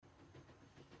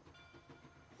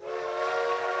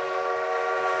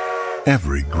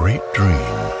Every great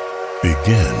dream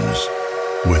begins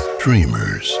with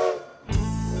dreamers.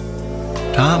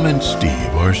 Tom and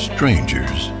Steve are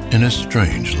strangers in a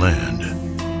strange land.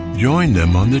 Join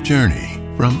them on the journey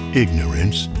from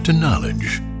ignorance to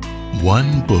knowledge,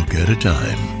 one book at a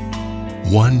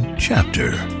time, one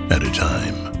chapter at a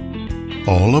time.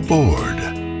 All aboard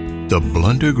the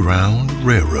Blunderground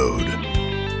Railroad.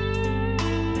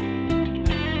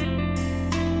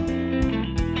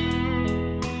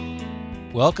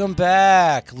 Welcome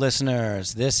back,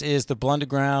 listeners. This is the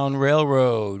Blunderground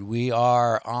Railroad. We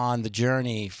are on the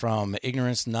journey from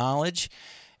ignorance to knowledge,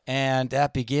 and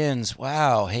that begins,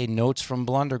 wow, hey, notes from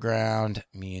Blunderground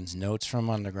means notes from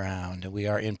underground. We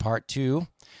are in part 2,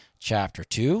 chapter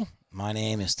 2. My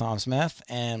name is Tom Smith,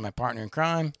 and my partner in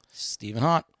crime, Stephen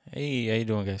Hott. Hey, how you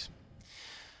doing, guys?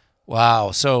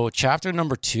 Wow, so chapter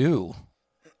number 2.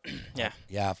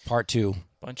 Yeah, part 2.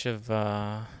 Bunch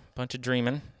of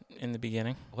dreaming in the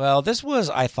beginning. Well, this was,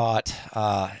 I thought,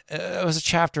 it was a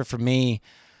chapter for me.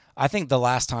 I think the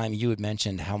last time you had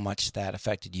mentioned how much that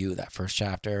affected you, that first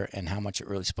chapter, and how much it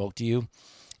really spoke to you.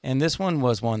 And this one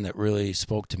was one that really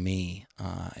spoke to me.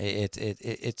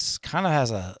 It's kind of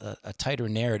has a tighter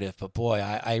narrative, but boy,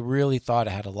 I really thought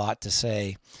it had a lot to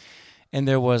say. And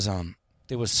there was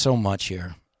so much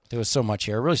here. There was so much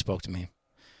here. It really spoke to me.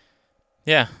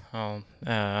 Yeah.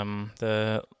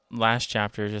 The last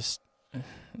chapter just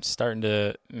starting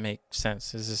to make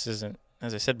sense. This isn't,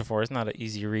 as I said before, it's not an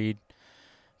easy read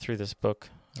through this book.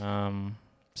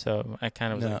 So I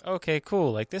kind of was like, okay,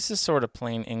 cool. Like, this is sort of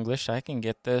plain English. I can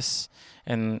get this.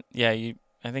 And yeah,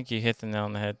 I think you hit the nail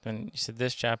on the head when you said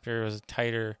this chapter was a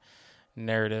tighter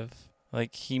narrative.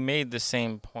 Like, he made the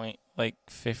same point like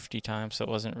 50 times, so it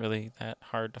wasn't really that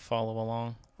hard to follow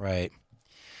along. Right.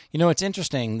 You know, it's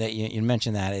interesting that you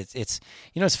mentioned that. It's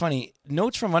it's funny.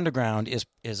 Notes from Underground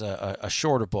is a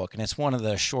shorter book, and it's one of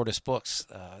the shortest books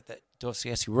that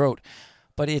Dostoevsky wrote.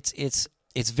 But it's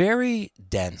very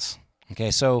dense.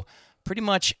 Okay, so pretty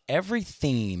much every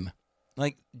theme,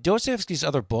 like Dostoevsky's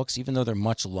other books, even though they're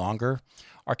much longer,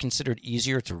 are considered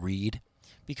easier to read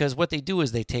because what they do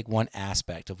is they take one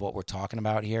aspect of what we're talking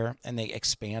about here and they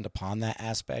expand upon that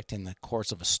aspect in the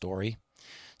course of a story.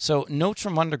 So Notes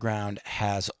from Underground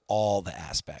has all the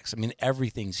aspects. I mean,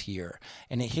 everything's here,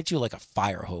 and it hits you like a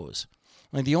fire hose.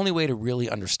 I mean, the only way to really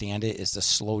understand it is to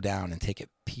slow down and take it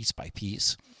piece by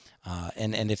piece.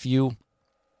 And if you,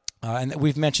 and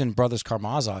we've mentioned Brothers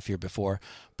Karamazov here before.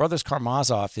 Brothers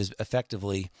Karamazov is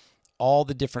effectively all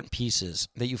the different pieces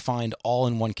that you find all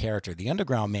in one character. The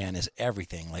Underground Man is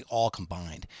everything, like all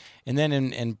combined. And then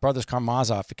in Brothers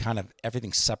Karamazov, it kind of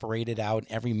everything's separated out.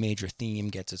 Every major theme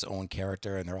gets its own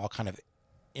character, and they're all kind of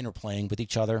interplaying with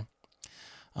each other.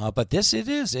 But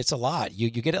it's a lot.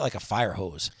 You get it like a fire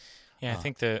hose. Yeah, I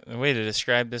think the way to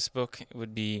describe this book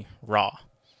would be raw.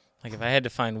 Like, if I had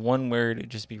to find one word, it'd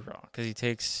just be raw, because he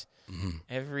takes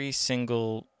every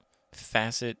single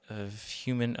facet of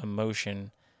human emotion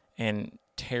and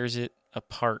tears it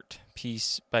apart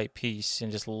piece by piece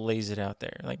and just lays it out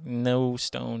there. Like, no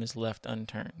stone is left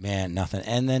unturned. Man, nothing.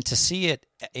 And then to see it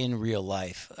in real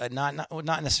life, not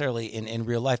necessarily in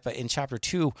real life, but in chapter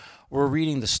 2, we're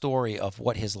reading the story of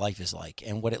what his life is like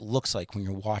and what it looks like when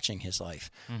you're watching his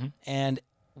life. Mm-hmm. And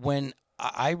when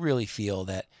I really feel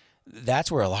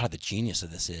that's where a lot of the genius of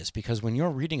this is, because when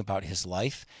you're reading about his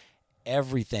life,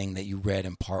 everything that you read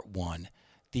in part 1,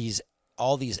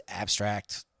 all these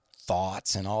abstract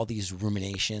thoughts and all these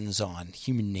ruminations on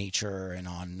human nature and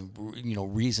on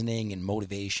reasoning and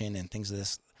motivation and things of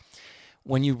this,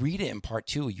 when you read it in part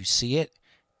 2, you see it,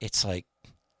 it's like,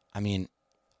 I mean,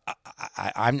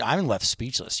 I'm left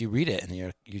speechless. You read it and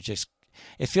you just,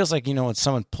 it feels like, when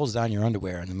someone pulls down your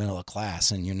underwear in the middle of class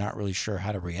and you're not really sure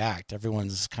how to react.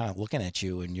 Everyone's kind of looking at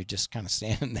you and you're just kind of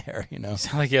standing there, You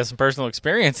sound like you have some personal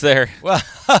experience there. Well,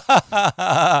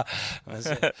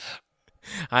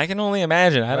 I can only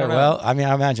imagine. I don't know. Well, I mean,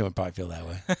 I imagine it would probably feel that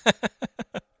way.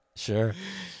 Sure.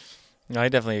 No, he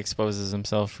definitely exposes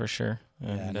himself for sure.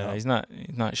 And he's not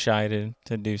shy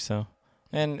to do so.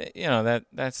 And,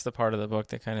 that's the part of the book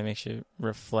that kind of makes you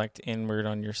reflect inward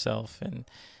on yourself. And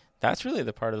that's really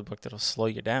the part of the book that'll slow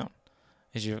you down.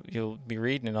 Is you'll be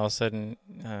reading and all of a sudden,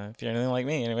 if you're anything like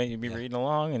me anyway, you'll be reading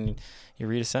along and you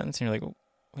read a sentence and you're like, oh,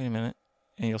 wait a minute.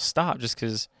 And you'll stop just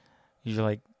because you're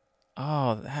like,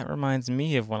 oh, that reminds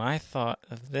me of when I thought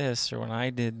of this or when I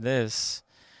did this.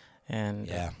 And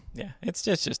it's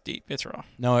just deep. It's raw.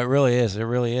 No, it really is. It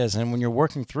really is. And when you're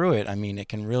working through it, I mean,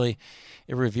 it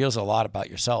reveals a lot about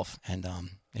yourself. And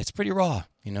it's pretty raw,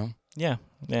 Yeah,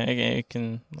 it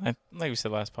can. Like we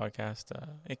said last podcast,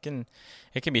 it can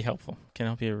be helpful. It can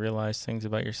help you realize things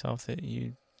about yourself that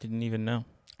you didn't even know.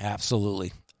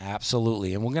 Absolutely.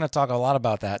 Absolutely. And we're going to talk a lot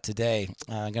about that today.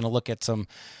 I'm going to look at some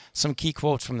key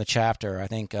quotes from the chapter. I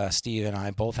think Steve and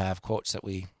I both have quotes that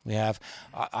we have.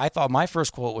 I thought my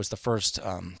first quote was the first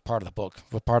part of the book,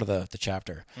 part of the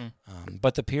chapter.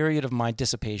 But the period of my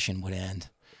dissipation would end.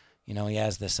 He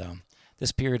has this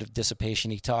period of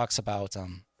dissipation. He talks about,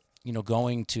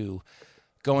 going to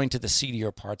the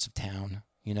seedier parts of town.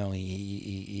 He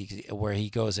where he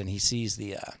goes and he sees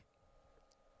the...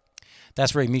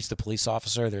 That's where he meets the police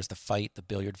officer. There's the fight, the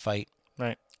billiard fight,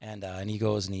 right? And he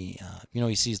goes and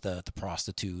he sees the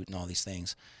prostitute and all these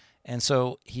things, and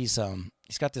so he's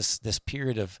got this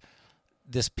period of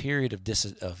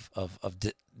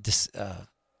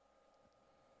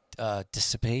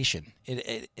dissipation.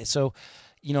 So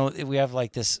we have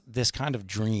like this kind of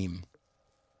dream,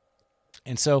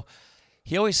 and so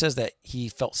he always says that he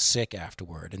felt sick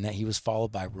afterward and that he was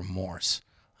followed by remorse.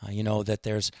 That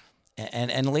there's.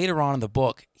 And later on in the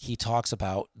book, he talks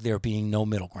about there being no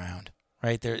middle ground,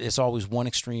 right? It's always one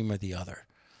extreme or the other,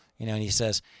 and he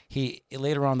says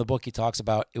later on in the book, he talks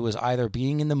about it was either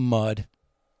being in the mud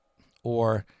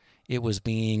or it was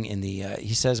being in the,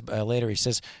 he says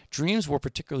dreams were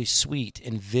particularly sweet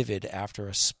and vivid after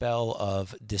a spell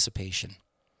of dissipation.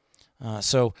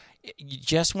 So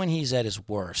just when he's at his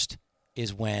worst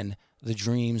is when the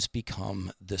dreams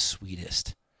become the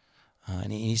sweetest.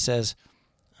 And he says...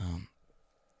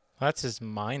 that's his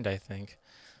mind, I think,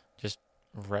 just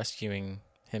rescuing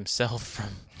himself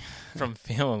from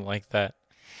feeling like that.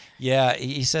 Yeah,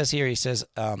 he says here,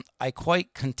 I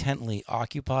quite contently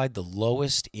occupied the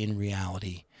lowest in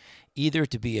reality, either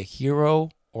to be a hero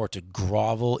or to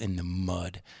grovel in the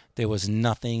mud. There was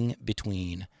nothing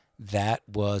between. That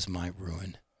was my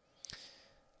ruin.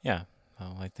 Yeah,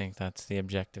 well, I think that's the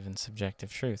objective and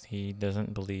subjective truth. He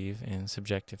doesn't believe in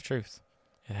subjective truth.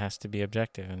 It has to be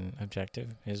objective, and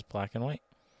objective is black and white.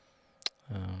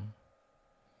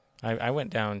 I went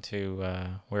down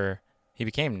to where he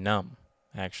became numb,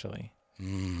 actually.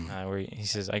 Where he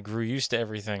says, I grew used to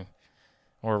everything,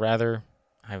 or rather,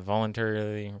 I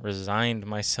voluntarily resigned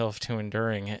myself to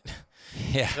enduring it.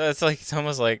 Yeah. So it's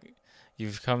almost like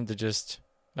you've come to just,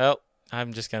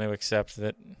 I'm just going to accept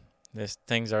that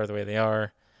things are the way they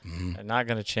are. They're not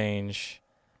going to change,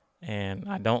 and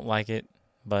I don't like it.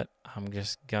 But I'm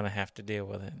just going to have to deal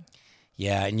with it.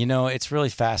 Yeah, and it's really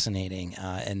fascinating,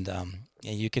 and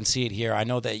you can see it here. I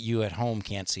know that you at home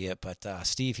can't see it, but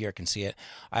Steve here can see it.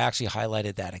 I actually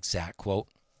highlighted that exact quote.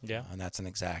 Yeah. And that's an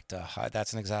exact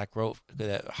quote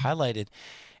that highlighted,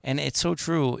 and it's so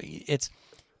true. It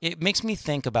makes me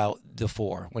think about the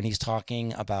Four when he's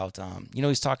talking about,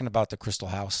 he's talking about the Crystal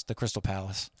House, the Crystal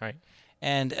Palace. Right.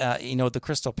 And, the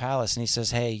Crystal Palace, and he says,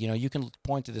 hey, you can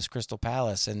point to this Crystal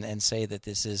Palace and say that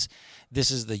this is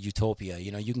the utopia.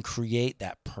 You can create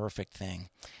that perfect thing.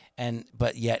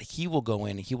 But yet he will go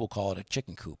in and he will call it a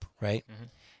chicken coop, right? Mm-hmm.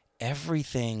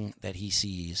 Everything that he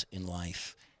sees in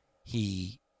life,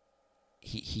 he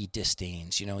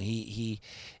disdains.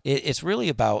 It's really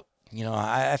about,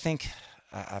 I think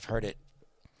I've heard it,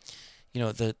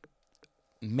 the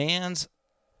man's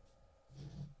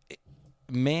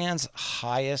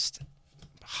highest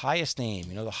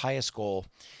aim, the highest goal.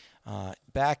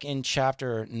 Back in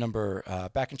chapter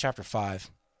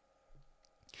 5.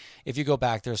 If you go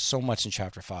back, there's so much in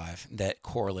chapter 5 that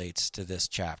correlates to this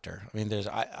chapter. I mean,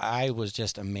 I was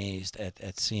just amazed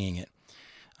at seeing it.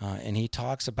 And he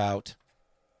talks about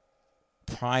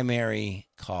primary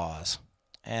cause,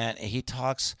 and he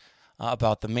talks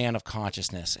about the man of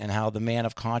consciousness and how the man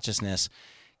of consciousness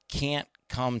can't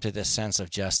come to this sense of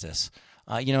justice.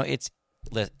 It's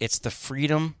the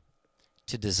freedom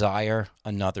to desire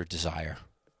another desire.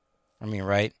 I mean,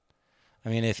 right? I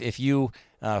mean, if you,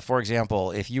 for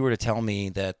example, if you were to tell me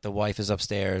that the wife is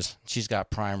upstairs, she's got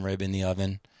prime rib in the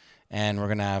oven, and we're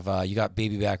going to have, you got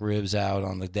baby back ribs out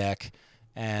on the deck,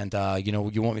 and,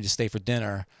 you want me to stay for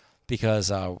dinner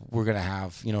because we're going to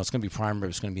have, it's going to be prime rib,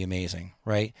 it's going to be amazing,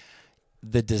 right?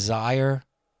 The desire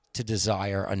to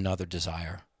desire another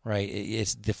desire. Right,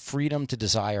 it's the freedom to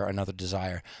desire another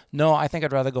desire. No, I think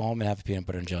I'd rather go home and have a peanut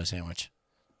butter and jelly sandwich.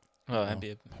 Well, that'd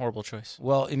be a horrible choice.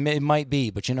 Well, it might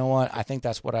be, but you know what? I think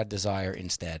that's what I'd desire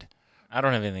instead. I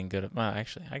don't have anything good. Well,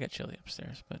 actually, I got chili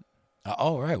upstairs, but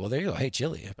Oh, right. Well, there you go. Hey,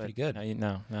 chili. Pretty good. No. You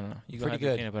go pretty have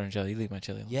good. Peanut butter and jelly. You leave my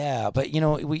chili alone. Yeah, but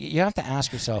you have to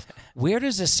ask yourself, where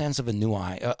does this sense of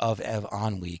of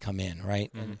ennui come in,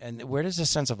 right? Mm-hmm. And where does this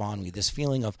sense of ennui, this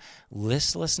feeling of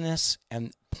listlessness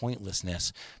and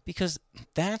pointlessness, because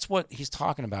that's what he's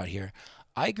talking about here.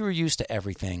 I grew used to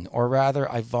everything, or rather,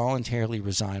 I voluntarily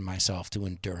resigned myself to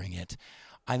enduring it.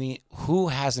 I mean, who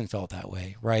hasn't felt that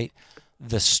way, right?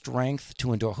 the strength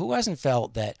to endure. Who hasn't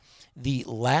felt that the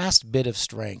last bit of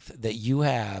strength that you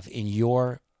have in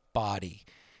your body,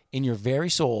 in your very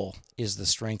soul, is the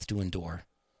strength to endure?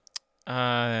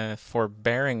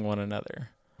 Forbearing one another.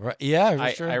 Right. Yeah,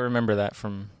 sure. I remember that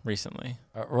from recently.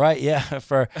 Right. Yeah.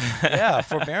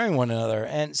 Forbearing one another.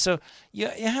 And so you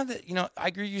have that. I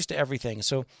agree used to everything.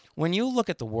 So when you look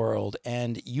at the world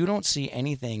and you don't see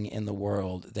anything in the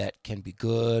world that can be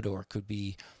good or could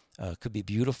be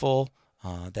beautiful,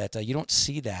 that you don't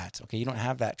see that. Okay, you don't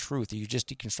have that truth. You're just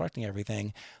deconstructing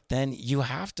everything. Then you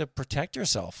have to protect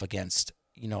yourself against.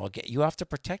 You have to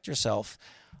protect yourself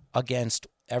against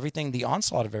everything, the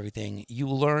onslaught of everything. You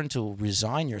learn to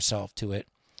resign yourself to it,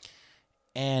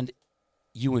 and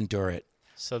you endure it.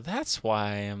 So that's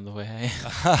why I am the way I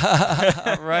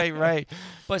am. Right.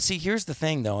 But see, here's the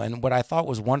thing, though, and what I thought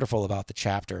was wonderful about the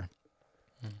chapter,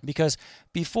 because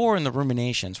before in the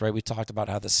ruminations, right, we talked about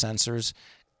how the censors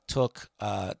took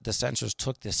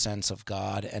this sense of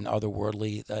God and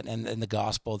otherworldly and the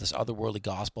gospel, this otherworldly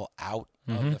gospel out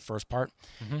of the first part.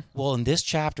 Well, in this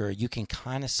chapter, you can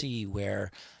kind of see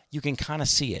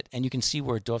it, and you can see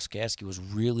where Dostoevsky was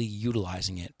really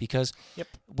utilizing it, because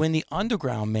when the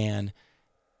underground man,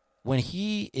 when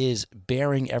he is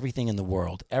bearing everything in the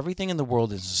world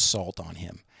is assault on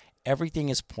him. Everything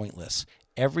is pointless.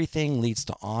 Everything leads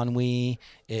to ennui.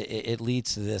 It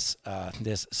leads to this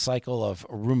cycle of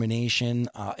rumination,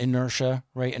 inertia,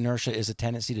 right? Inertia is a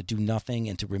tendency to do nothing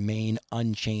and to remain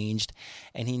unchanged,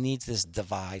 and he needs this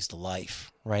devised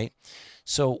life, right?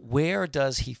 So where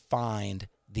does he find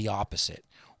the opposite?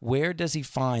 Where does he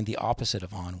find the opposite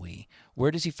of ennui?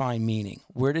 Where does he find meaning?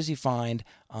 Where does he find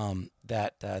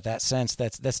that sense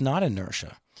that's not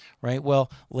inertia, right?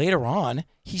 Well, later on,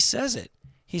 he says it.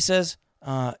 He says,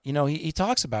 he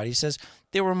talks about it. He says,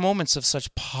 there were moments of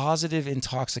such positive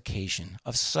intoxication,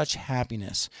 of such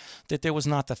happiness, that there was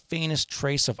not the faintest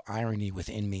trace of irony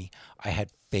within me. I had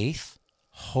faith,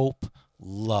 hope,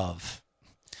 love.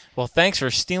 Well, thanks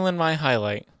for stealing my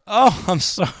highlight. Oh, I'm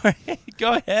sorry.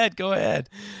 Go ahead.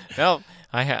 Well,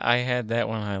 I had that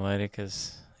one highlighted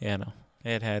because,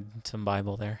 it had some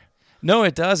Bible there. No,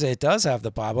 it does. It does have the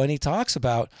Bible, and he talks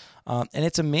about, and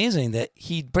it's amazing that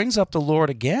he brings up the Lord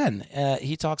again.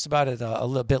 He talks about it a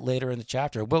little bit later in the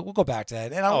chapter. We'll go back to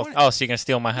that. And so you're gonna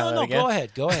steal my highlight again? No,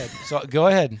 go ahead. So go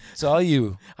ahead. It's all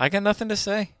you. I got nothing to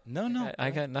say. No. I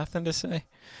got nothing to say.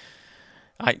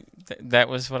 That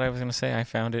was what I was gonna say. I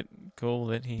found it cool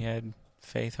that he had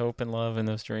faith, hope, and love in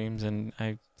those dreams, and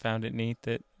I found it neat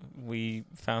that we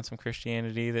found some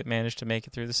Christianity that managed to make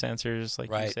it through the censors,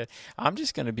 like you said. I'm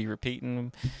just going to be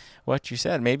repeating what you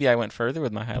said. Maybe I went further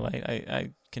with my highlight. I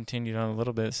continued on a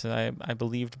little bit. So I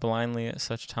believed blindly at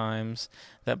such times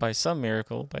that by some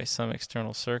miracle, by some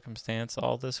external circumstance,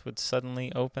 all this would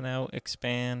suddenly open out,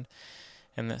 expand,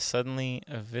 and that suddenly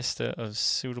a vista of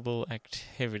suitable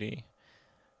activity.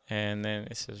 And then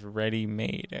it says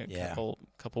ready-made a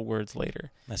couple words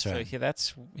later. That's right.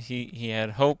 So he had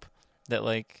hope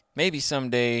that maybe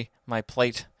someday my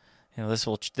plight, this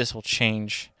will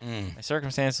change. My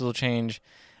circumstances will change.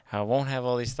 I won't have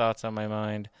all these thoughts on my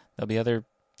mind. There'll be other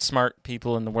smart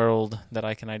people in the world that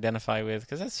I can identify with,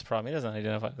 because that's the problem. He doesn't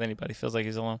identify with anybody. He feels like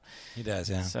he's alone. He does,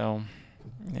 yeah. So,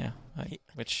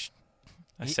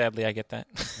 sadly I get that.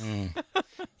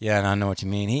 Yeah, and I know what you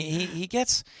mean. He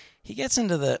gets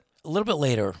into a little bit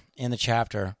later in the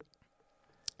chapter.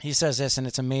 He says this, and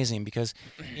it's amazing because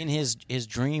in his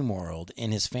dream world,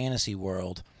 in his fantasy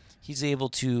world, he's able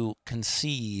to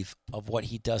conceive of what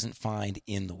he doesn't find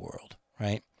in the world,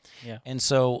 right? Yeah. And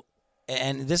so,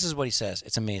 and this is what he says.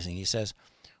 It's amazing. He says,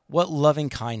 "What loving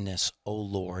kindness, O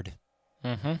Lord!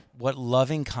 What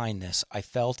loving kindness I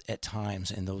felt at times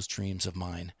in those dreams of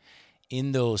mine,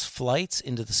 in those flights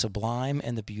into the sublime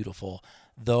and the beautiful,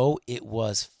 though it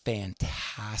was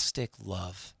fantastic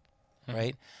love,"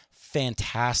 right?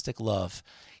 Fantastic love.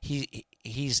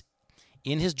 He's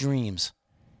in his dreams.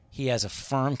 He has a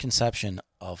firm conception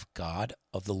of God,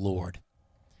 of the Lord,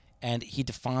 and he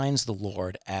defines the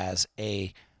Lord as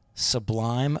a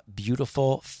sublime,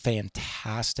 beautiful,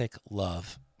 fantastic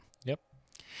love. Yep.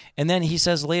 And then he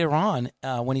says later on,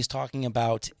 when he's talking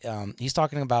about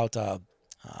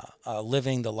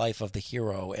living the life of the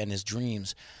hero and his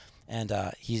dreams. And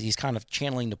he's kind of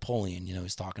channeling Napoleon.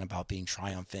 He's talking about being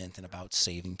triumphant and about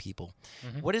saving people.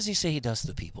 What does he say he does to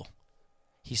the people?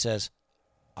 He says,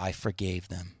 I forgave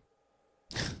them.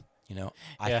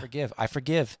 I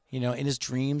forgive. In his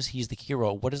dreams, he's the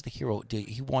hero. What does the hero do?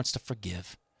 He wants to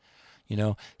forgive.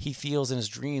 He feels in his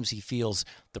dreams, he feels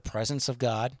the presence of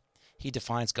God. He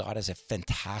defines God as a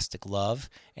fantastic love,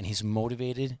 and he's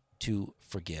motivated to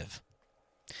forgive.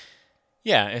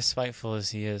 Yeah, as spiteful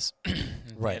as he is, at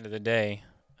Right. the end of the day,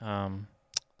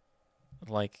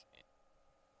 like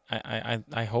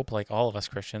I hope, like all of us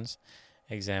Christians,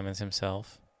 examines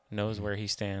himself, knows where he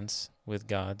stands with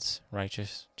God's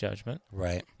righteous judgment,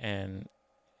 Right. and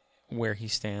where he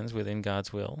stands within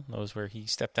God's will, knows where he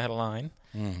stepped out of line,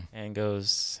 and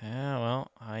goes, yeah,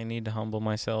 well, I need to humble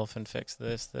myself and fix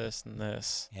this, this, and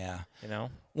this. Yeah. You know?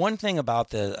 One thing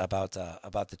about the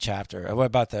chapter,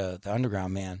 about the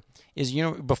Underground Man, is,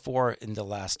 before in the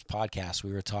last podcast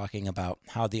we were talking about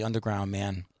how the Underground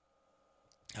Man,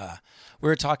 how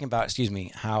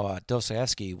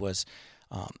Dostoevsky was,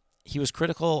 he was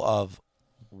critical of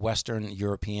Western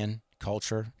European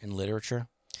culture and literature.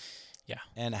 Yeah.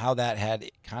 And how that had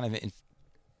kind of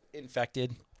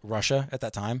infected Russia at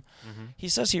that time. Mm-hmm. He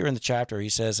says here in the chapter, he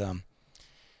says,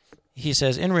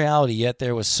 in reality, yet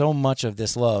there was so much of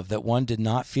this love that one did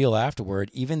not feel afterward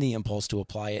even the impulse to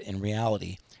apply it in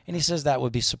reality. And he says that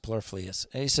would be superfluous.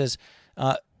 And he says,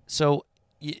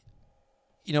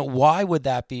 why would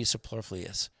that be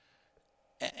superfluous?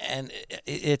 And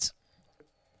it's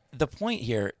the point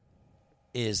here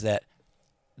is that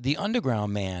the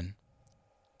Underground Man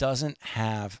doesn't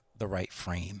have the right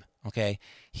frame. Okay,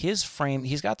 his frame,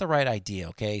 he's got the right idea.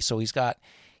 Okay, so he's got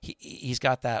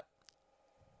that.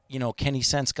 Can he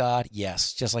sense God?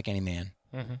 Yes, just like any man.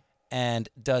 Mm-hmm. And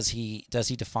does he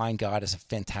define God as a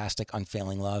fantastic,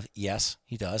 unfailing love? Yes,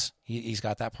 he does. He's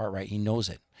got that part right. He knows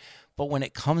it. But when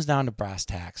it comes down to brass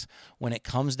tacks, when it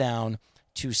comes down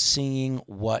to seeing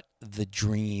what the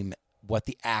dream, what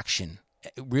the action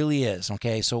really is,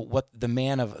 okay? So what the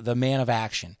man of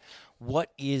action,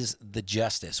 what is the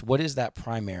justice? What is that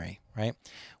primary, right?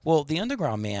 Well, the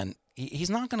Underground Man, he's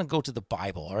not going to go to the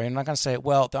Bible, or I'm not going to say,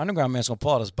 well, the Underground Man's going to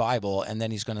pull out his Bible and then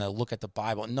he's going to look at the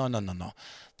Bible. No.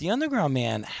 The Underground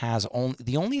Man has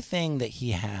the only thing that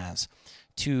he has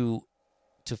to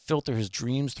filter his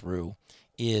dreams through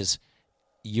is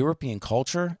European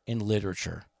culture and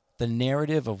literature, the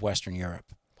narrative of Western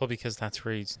Europe. Well, because that's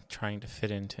where he's trying to fit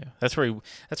into. That's where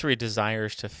he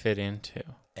desires to fit into.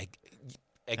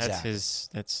 Exactly.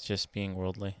 That's just being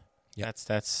worldly. Yep.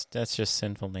 That's just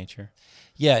sinful nature.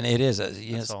 Yeah, and it is.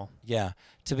 That's all. Yeah,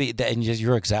 and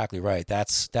you're exactly right.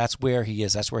 That's where he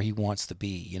is. That's where he wants to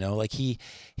be. Like he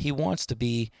wants to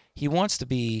be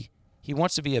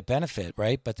a benefit,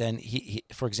 right? But then he,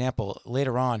 for example,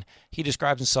 later on, he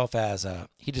describes himself as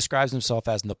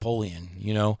Napoleon.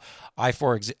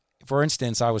 For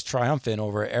instance, I was triumphant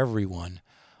over everyone.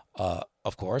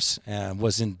 Of course, and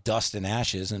was in dust and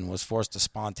ashes and was forced to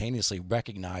spontaneously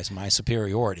recognize my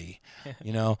superiority,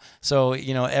 So,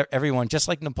 everyone, just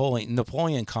like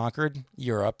Napoleon conquered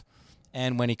Europe,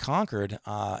 and when he conquered,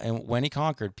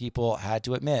 people had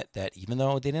to admit that even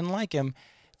though they didn't like him,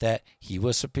 that he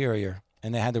was superior,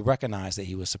 and they had to recognize that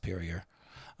he was superior.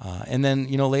 And then,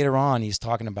 later on, he's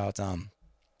talking about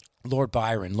Lord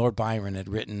Byron. Lord Byron had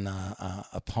written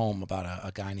a poem about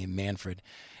a guy named Manfred.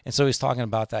 And so he's talking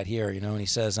about that here, and he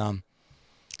says,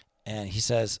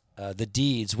 the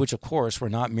deeds, which of course were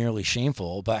not merely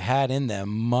shameful, but had in them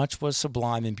much was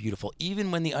sublime and beautiful. Even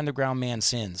when the Underground Man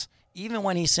sins, even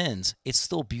when he sins, it's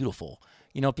still beautiful.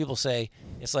 People say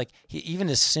it's like even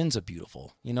his sins are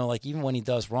beautiful. Like even when he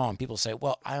does wrong, people say,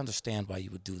 "Well, I understand why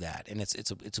you would do that," and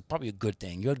it's probably a good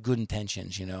thing. You had good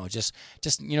intentions, just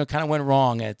kind of went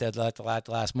wrong at the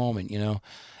last moment,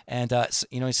 and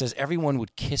he says everyone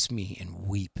would kiss me and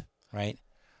weep, right?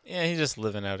 Yeah, he's just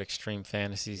living out extreme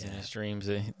fantasies in his dreams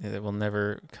that will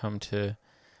never come to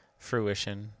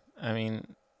fruition. I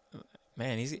mean,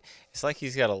 man, it's like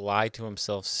he's got to lie to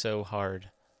himself so hard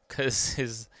because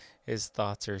his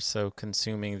thoughts are so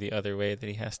consuming the other way that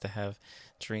he has to have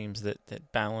dreams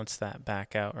that balance that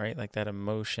back out, right? Like that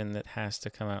emotion that has to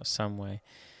come out some way.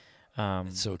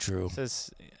 It's so true. It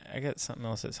says, I got something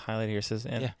else that's highlighted here. It says,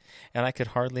 and I could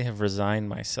hardly have resigned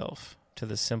myself to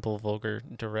the simple, vulgar,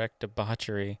 direct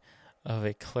debauchery of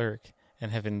a clerk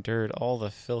and have endured all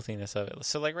the filthiness of it.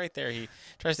 So like right there, he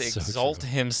tries to exalt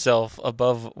himself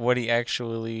above what he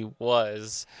actually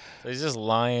was. So he's just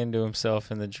lying to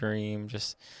himself in the dream,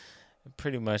 just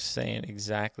pretty much saying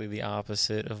exactly the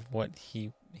opposite of what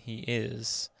he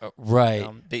is. Right.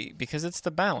 Because it's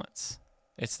the balance.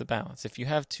 It's the balance. If you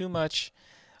have too much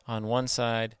on one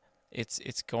side,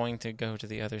 it's going to go to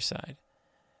the other side.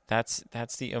 That's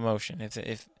the emotion.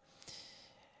 If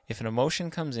an emotion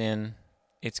comes in,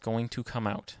 it's going to come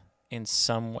out in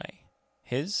some way.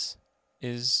 His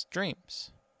is dreams,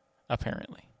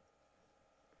 apparently,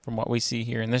 from what we see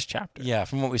here in this chapter. Yeah,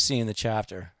 from what we see in the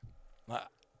chapter.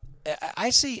 I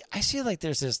see like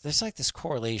there's like this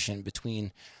correlation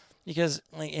between Because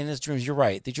like, in his dreams, you're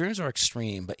right. The dreams are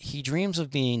extreme, but he dreams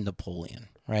of being Napoleon,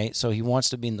 right? So he wants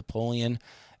to be Napoleon,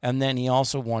 and then he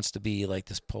also wants to be like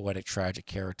this poetic, tragic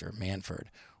character, Manfred,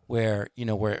 where he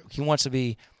wants to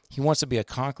be a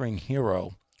conquering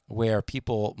hero, where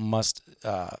people must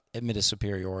admit his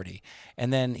superiority,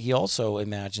 and then he also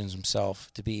imagines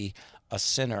himself to be a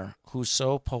sinner who's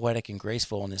so poetic and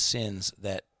graceful in his sins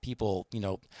that people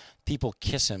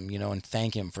kiss him, and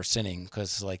thank him for sinning,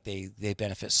 because like they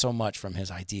benefit so much from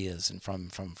his ideas and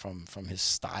from his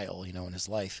style, in his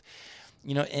life,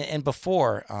 and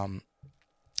before,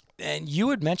 and you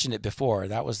had mentioned it before.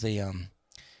 That was the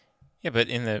yeah, but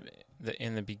in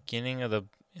the beginning of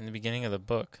the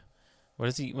book, what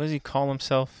does he call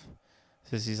himself?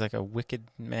 Says he's like a wicked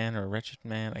man or a wretched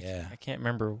man. I can't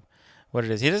remember what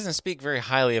it is. He doesn't speak very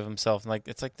highly of himself. Like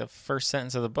it's like the first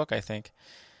sentence of the book, I think.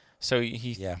 So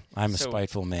I'm a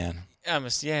spiteful man.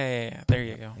 Yeah. There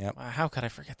you go. Yep. How could I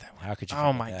forget that one? How could you?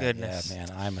 Oh my goodness. Yeah,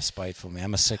 man. I'm a spiteful man.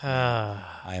 I'm a sick man.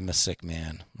 I am a sick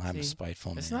man. I'm a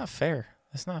spiteful man. It's not fair.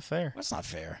 It's not fair. That's not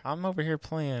fair. I'm over here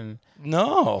playing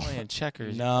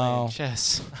checkers. No. Playing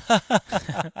chess.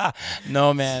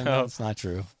 No, man. That's not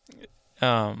true.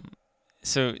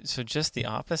 So just the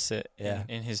opposite. Yeah.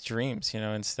 In his dreams,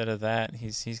 instead of that,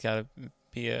 he's got to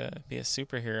be a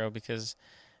superhero, because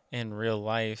in real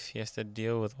life he has to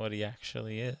deal with what he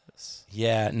actually is.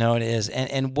 Yeah, no, it is.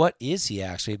 And what is he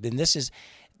actually? And this is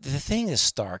the thing that's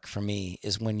stark for me,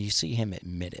 is when you see him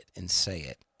admit it and say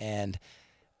it, and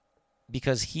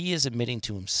because he is admitting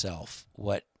to himself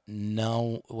what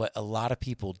a lot of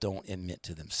people don't admit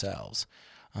to themselves.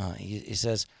 He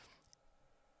says,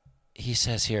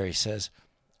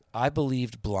 I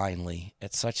believed blindly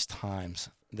at such times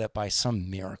that by some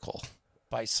miracle,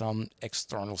 by some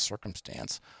external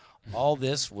circumstance, all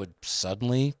this would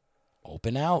suddenly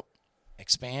open out,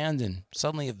 expand, and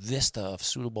suddenly a vista of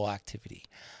suitable activity.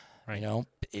 Right.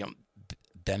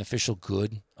 Beneficial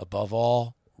good, above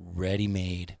all,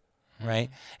 ready-made, right?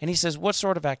 And he says, what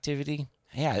sort of activity?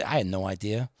 Yeah, I had no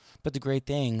idea. But the great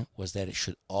thing was that it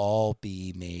should all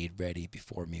be made ready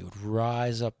before me. It would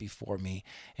rise up before me,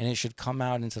 and it should come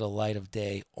out into the light of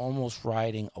day, almost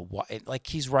riding like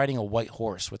he's riding a white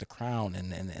horse with a crown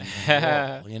and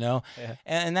laurel, Yeah.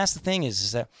 And that's the thing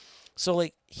is that, so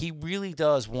like he really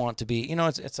does want to be.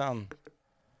 I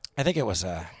think it was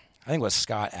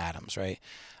Scott Adams, right?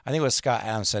 I think what Scott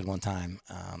Adams said one time,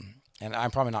 and I'm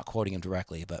probably not quoting him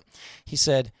directly, but he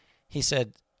said,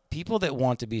 people that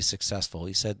want to be successful,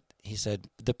 he said,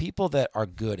 the people that are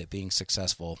good at being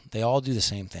successful, they all do the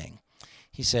same thing.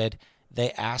 He said,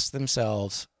 they ask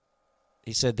themselves,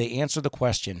 they answer the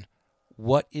question,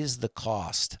 what is the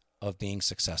cost of being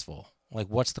successful? Like,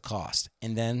 what's the cost?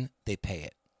 And then they pay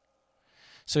it.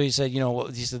 So he said,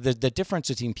 the difference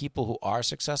between people who are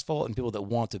successful and people that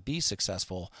want to be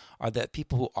successful are that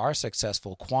people who are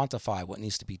successful quantify what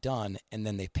needs to be done, and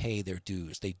then they pay their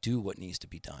dues. They do what needs to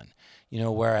be done.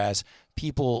 Whereas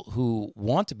people who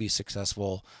want to be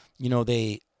successful,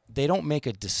 they don't make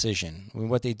a decision. I mean,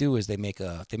 what they do is they make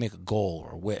a goal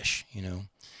or a wish.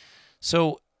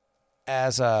 So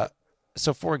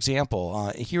for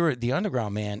example, here the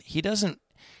Underground Man, he doesn't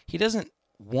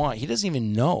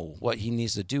even know what he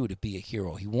needs to do to be a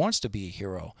hero. He wants to be a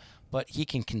hero, but he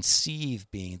can conceive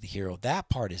being the hero. That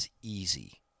part is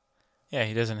easy. Yeah,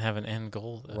 he doesn't have an end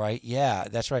goal, though. Right? Yeah,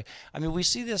 that's right. I mean, we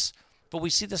see this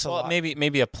a lot.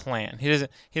 Maybe a plan. He doesn't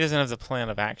have the plan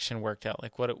of action worked out,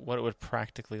 like what it would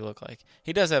practically look like.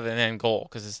 He does have an end goal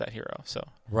because it's that hero. So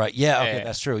right, yeah, okay,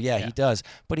 that's true. Yeah, he does,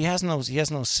 but he has no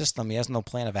system. He has no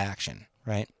plan of action.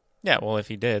 Right? Yeah. Well, if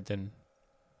he did, then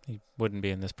he wouldn't be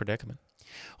in this predicament.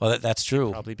 Well, that's true.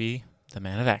 He'd probably be the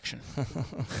man of action.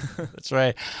 That's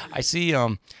right. I see.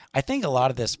 I think a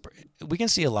lot of this, we can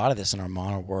see a lot of this in our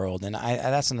modern world, and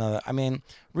that's another. I mean,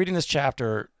 reading this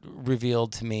chapter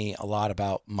revealed to me a lot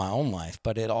about my own life,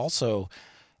 but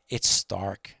it's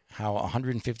stark how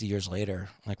 150 years later,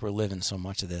 like we're living so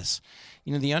much of this.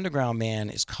 The Underground Man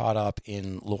is caught up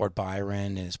in Lord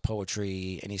Byron and his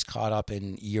poetry, and he's caught up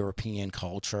in European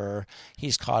culture.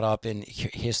 He's caught up in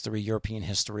history, European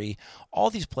history. All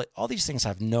these things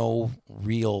have no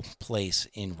real place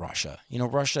in Russia.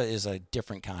 Russia is a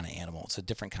different kind of animal. It's a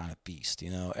different kind of beast.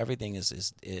 Everything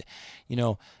is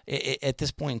at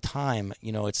this point in time,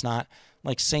 it's not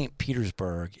like St.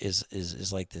 Petersburg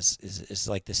is like this is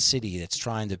like the city that's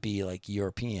trying to be like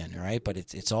European, right? But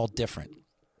it's all different.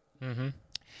 Mm-hmm.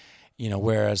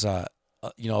 Whereas a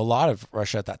lot of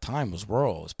Russia at that time was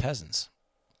rural, it was peasants,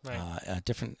 right?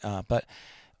 Different. But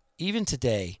even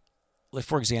today, like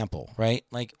for example, right?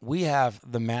 Like we have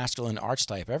the masculine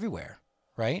archetype everywhere,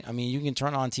 right? I mean, you can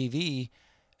turn on TV,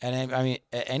 And I mean,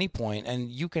 at any point, and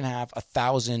you can have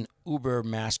 1,000 uber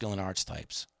masculine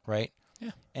archetypes, right?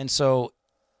 Yeah. And so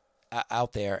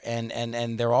out there,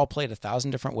 and they're all played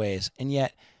 1,000 different ways, and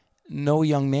yet no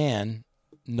young man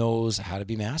knows how to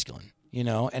be masculine,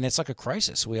 and it's like a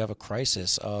crisis. We have a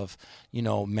crisis of,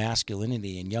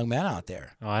 masculinity in young men out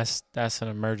there. Oh, that's an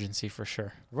emergency for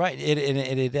sure. Right.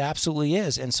 It absolutely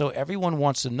is. And so everyone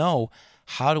wants to know,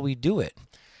 how do we do it?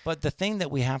 But the thing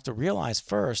that we have to realize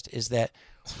first is that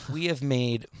we have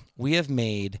made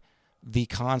the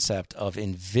concept of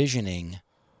envisioning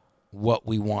what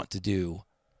we want to do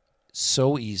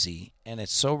so easy, and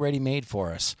it's so ready-made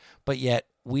for us, but yet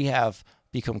we have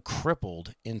become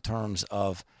crippled in terms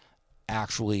of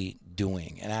actually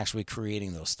doing and actually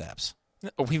creating those steps.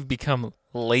 We've become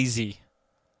lazy.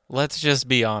 Let's just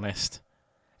be honest.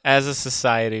 As a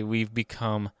society, we've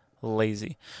become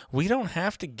lazy. We don't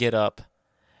have to get up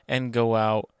and go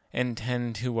out and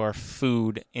tend to our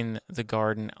food in the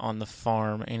garden on the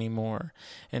farm anymore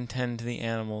and tend to the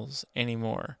animals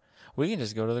anymore. We can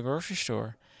just go to the grocery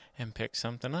store and pick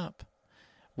something up.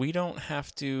 We don't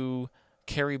have to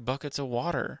carry buckets of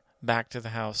water back to the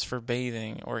house for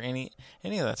bathing or any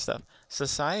of that stuff.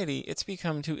 Society, it's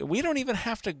become too... We don't even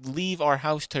have to leave our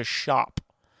house to shop.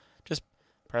 Just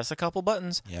press a couple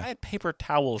buttons. Yeah. I had paper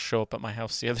towels show up at my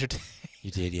house the other day.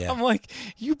 You did, yeah. I'm like,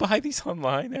 you buy these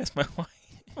online? Asked my wife.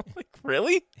 I'm like,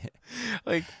 really?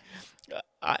 Like,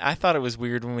 I thought it was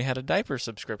weird when we had a diaper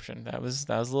subscription. That was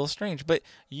a little strange. But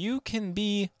you can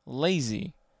be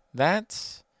lazy.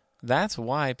 That's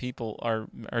why people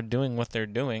are doing what they're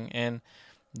doing. And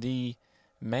the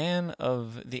man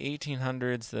of the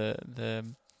 1800s,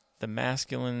 the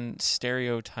masculine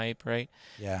stereotype, right?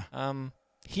 Yeah.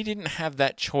 He didn't have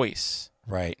that choice.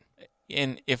 Right.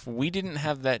 And if we didn't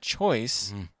have that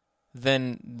choice,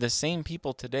 then the same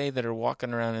people today that are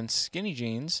walking around in skinny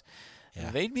jeans,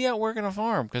 they'd be out working a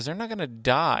farm because they're not going to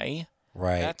die.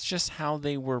 Right. That's just how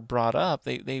they were brought up.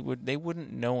 They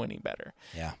wouldn't know any better.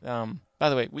 Yeah. By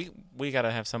the way, we got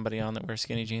to have somebody on that wears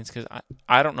skinny jeans because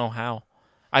I don't know how.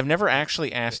 I've never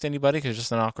actually asked anybody because it's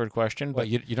just an awkward question. But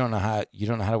you don't know how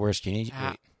to wear skinny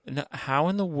jeans? How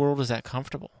in the world is that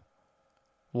comfortable?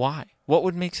 Why? What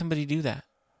would make somebody do that?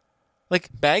 Like,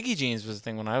 baggy jeans was the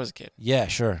thing when I was a kid. Yeah,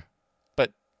 sure.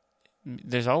 But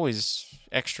there's always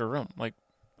extra room. Like,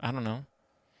 I don't know.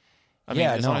 I mean,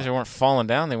 as long as they weren't falling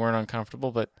down, they weren't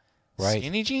uncomfortable. But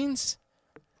skinny jeans?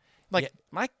 Like,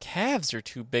 my calves are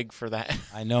too big for that.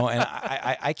 I know, and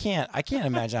I can't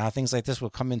imagine how things like this will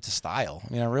come into style.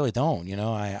 I mean, I really don't.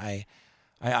 I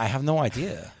have no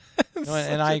idea.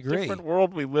 And I agree. Different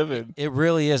world we live in. It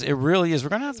really is. It really is. We're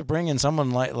gonna have to bring in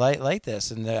someone like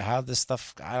this and have this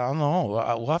stuff. I don't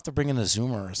know. We'll have to bring in a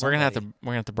Zoomer or something. We're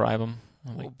gonna have to bribe them.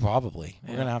 Well, probably.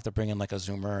 Yeah. We're gonna have to bring in like a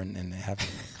Zoomer and have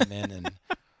him come in and.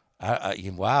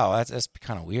 Wow, that's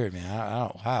kind of weird, man. I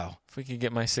don't. Wow. If we could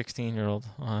get my 16-year-old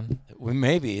on,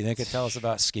 maybe they could tell us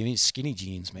about skinny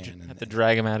jeans, man. Have to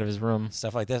drag him out of his room.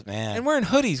 Stuff like this, man. And wearing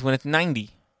hoodies when it's 90.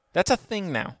 That's a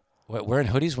thing now. What, wearing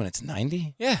hoodies when it's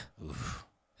 90? Yeah. Oof.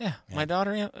 Yeah. Man. My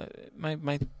daughter, my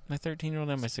 13-year-old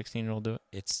and my 16-year-old do it.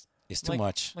 It's too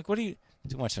much. Like, what do you?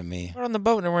 Too much for me. We're on the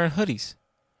boat and they're wearing hoodies.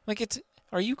 Like,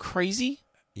 are you crazy?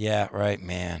 Yeah. Right,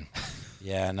 man.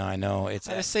 Yeah, no, I know. I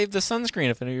just saved the sunscreen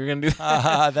if you're going to do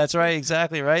that. That's right,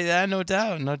 exactly, right? Yeah, no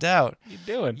doubt. What are you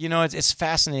doing? It's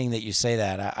fascinating that you say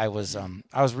that. I was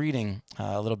reading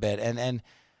a little bit, and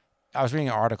I was reading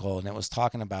an article, and it was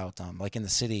talking about, like in the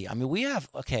city. I mean, we have,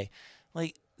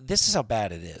 like this is how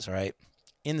bad it is, right?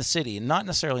 In the city, not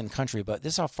necessarily in the country, but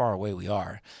this is how far away we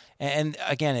are. And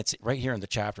again, it's right here in the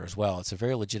chapter as well. It's a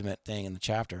very legitimate thing in the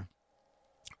chapter.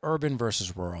 Urban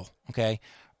versus rural, okay?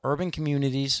 Urban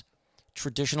communities,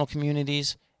 traditional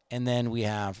communities, and then we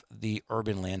have the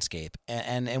urban landscape.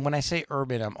 And when I say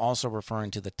urban, I'm also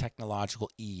referring to the technological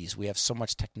ease. We have so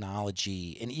much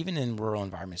technology, and even in rural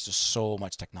environments, there's so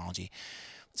much technology.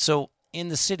 So in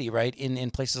the city, right,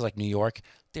 in places like New York,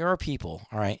 there are people,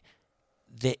 all right,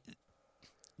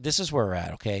 this is where we're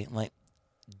at, okay? Like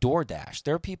DoorDash.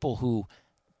 There are people who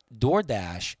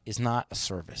DoorDash is not a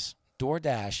service.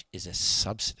 DoorDash is a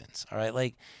subsistence, all right?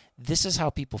 Like, this is how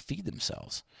people feed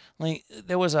themselves. Like,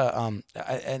 there was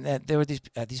there were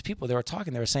these people. They were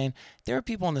talking. They were saying there are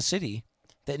people in the city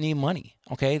that need money.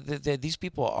 Okay, these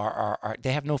people are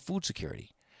they have no food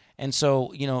security, and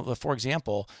so for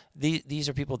example, these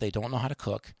are people, they don't know how to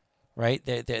cook, right?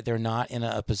 They're not in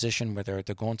a position where they're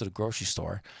going to the grocery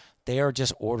store. They are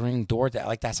just ordering DoorDash.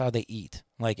 Like, that's how they eat.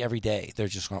 Like, every day they're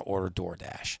just going to order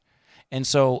DoorDash, and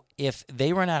so if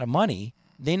they run out of money,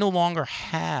 they no longer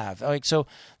have, so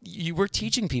we're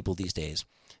teaching people these days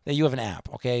that you have an app.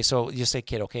 Okay, so you say,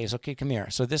 kid, okay, so kid, come here.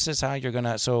 So this is how you're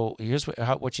gonna. So here's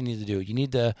what you need to do. You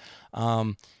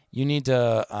need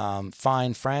to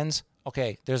find friends.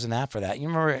 Okay, there's an app for that. You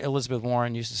remember Elizabeth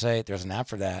Warren used to say, there's an app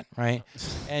for that, right?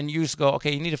 And you used to go,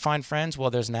 okay, you need to find friends.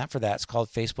 Well, there's an app for that. It's called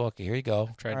Facebook. Here you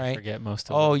go. Tried to forget most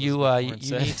of it.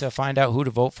 You need to find out who to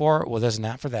vote for. Well, there's an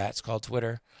app for that. It's called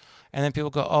Twitter. And then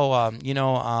people go,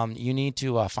 you need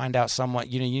to find out someone,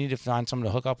 you need to find someone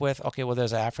to hook up with. Okay, well,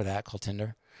 there's an app for that called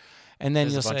Tinder. And then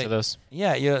there's you'll a bunch say, of those.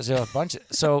 Yeah, you have a bunch.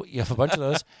 So you have a bunch of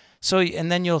those. So,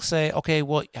 and then you'll say, okay,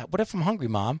 well, what if I'm hungry,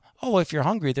 Mom? Oh, if you're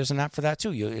hungry, there's an app for that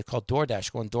too. It's called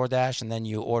DoorDash. Go on DoorDash, and then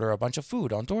you order a bunch of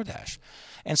food on DoorDash.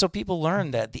 And so people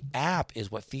learn that the app is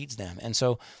what feeds them. And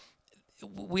so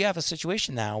we have a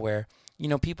situation now where,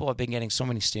 people have been getting so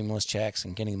many stimulus checks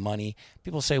and getting money.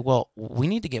 People say, well, we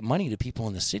need to get money to people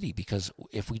in the city because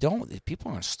if we don't, people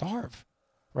are going to starve.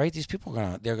 Right, these people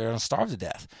they're gonna starve to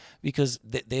death because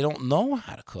they don't know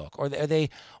how to cook, or they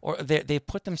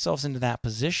put themselves into that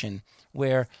position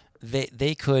where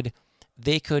they could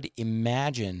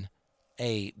imagine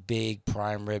a big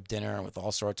prime rib dinner with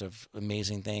all sorts of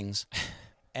amazing things,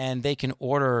 and they can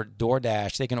order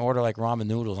DoorDash. They can order like ramen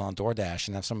noodles on DoorDash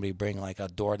and have somebody bring like a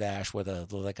DoorDash with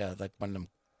like one of them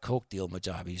Coke deal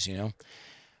majabis,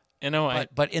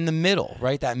 But in the middle,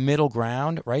 right, that middle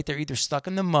ground, right, they're either stuck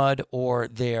in the mud or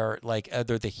they're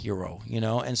the hero,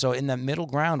 And so in that middle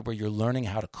ground where you're learning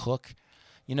how to cook,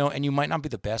 and you might not be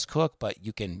the best cook, but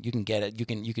you can get it.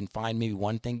 You can find maybe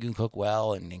one thing you can cook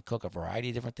well and cook a variety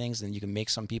of different things. And you can make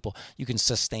some people, you can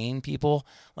sustain people.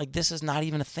 Like this is not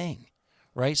even a thing,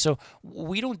 right? So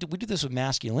we do this with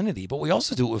masculinity, but we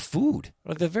also do it with food,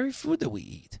 like the very food that we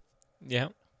eat. Yeah.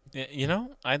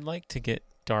 I'd like to get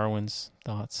Darwin's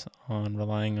thoughts on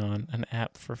relying on an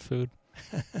app for food.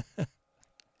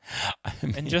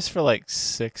 And just for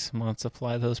 6 months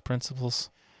apply those principles.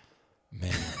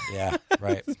 Man, yeah,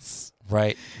 right.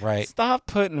 Stop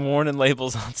putting warning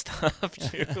labels on stuff,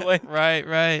 dude.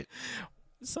 Right.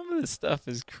 Some of this stuff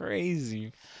is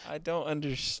crazy. I don't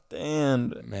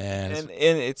understand. Man.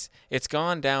 And it's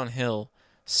gone downhill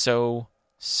so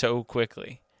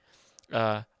quickly.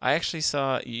 I actually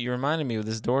saw, you reminded me of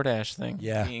this DoorDash thing.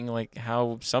 Yeah. Being like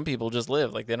how some people just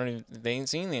live. Like they ain't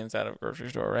seen the inside of a grocery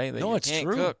store, right? No, it's can't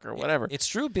true. Cook or whatever. It's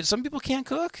true, but some people can't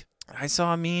cook. I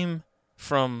saw a meme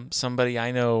from somebody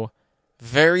I know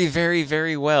very, very,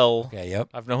 very well. Okay, yep.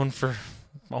 I've known for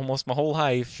almost my whole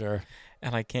life. Sure.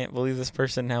 And I can't believe this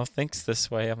person now thinks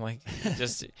this way. I'm like,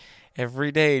 just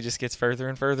every day just gets further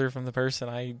and further from the person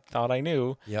I thought I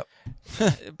knew. Yep.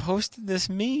 Posted this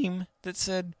meme that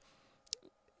said,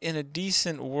 in a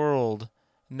decent world,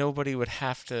 nobody would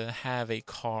have to have a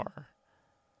car.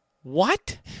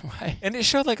 What? Right. And it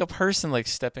showed a person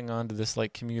stepping onto this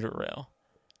commuter rail.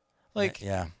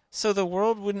 Yeah. So the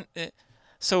world wouldn't.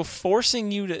 So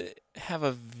forcing you to have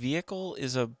a vehicle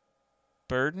is a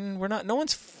burden. No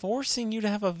one's forcing you to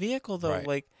have a vehicle though.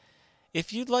 Right.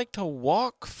 If you'd like to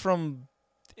walk from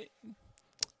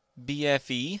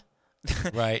BFE,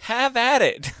 right, have at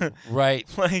it. Right.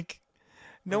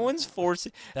 No one's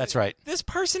forcing. That's right. This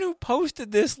person who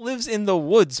posted this lives in the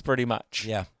woods pretty much.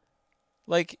 Yeah.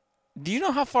 Do you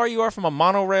know how far you are from a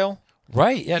monorail?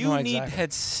 Right. Yeah. You need to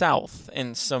head south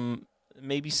and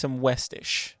maybe some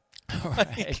westish.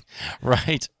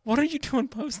 Right. What are you doing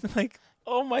posting?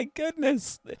 Oh my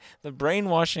goodness. The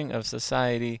brainwashing of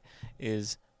society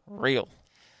is real.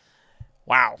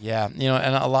 Wow. Yeah.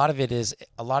 And a lot of it is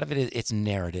it's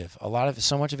narrative.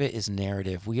 So much of it is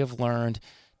narrative. We have learned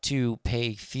to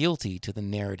pay fealty to the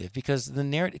narrative because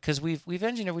we've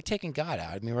engineered, we've taken God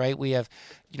out. I mean, right? We have,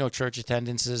 church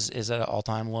attendance is at an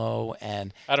all-time low,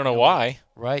 and I don't know why.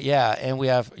 Right? Yeah, and we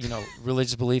have,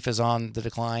 religious belief is on the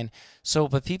decline. So,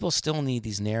 but people still need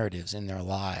these narratives in their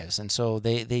lives, and so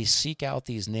they seek out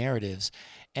these narratives,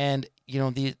 and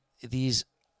but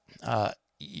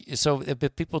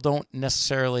people don't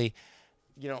necessarily,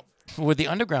 with the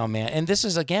underground man, and this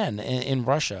is again in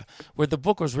Russia, where the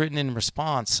book was written in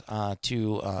response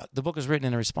to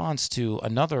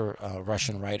another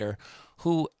Russian writer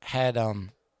who had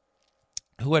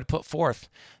put forth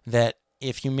that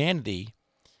if humanity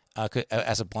could,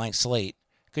 as a blank slate,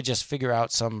 could just figure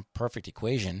out some perfect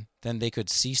equation, then they could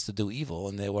cease to do evil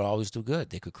and they would always do good.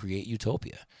 They could create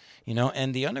utopia,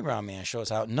 and the underground man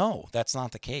shows how, no, that's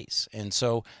not the case. And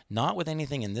so not with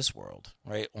anything in this world,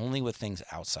 right? Only with things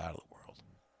outside of the world.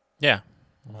 Yeah.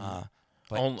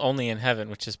 But only in heaven,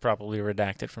 which is probably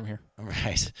redacted from here.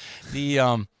 Right. The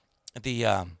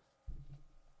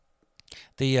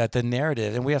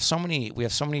narrative, and we have so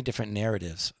many different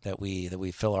narratives that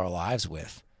we fill our lives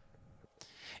with.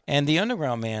 And the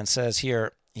underground man says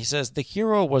here, he says, the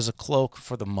hero was a cloak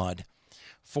for the mud.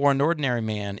 For an ordinary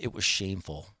man, it was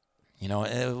shameful.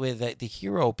 The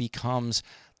hero becomes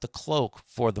the cloak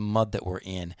for the mud that we're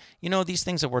in. These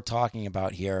things that we're talking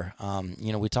about here,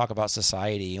 we talk about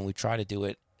society and we try to do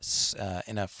it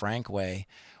in a frank way.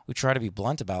 We try to be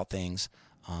blunt about things.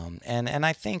 And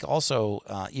I think also,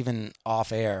 even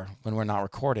off air when we're not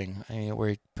recording,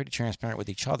 we're pretty transparent with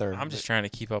each other. I'm just trying to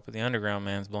keep up with the underground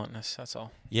man's bluntness. That's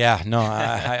all. Yeah, no,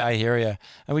 I hear you.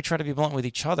 And we try to be blunt with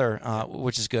each other,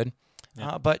 which is good.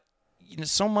 Yeah. But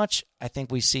so much I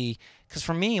think we see, because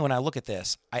for me, when I look at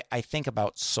this, I think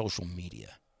about social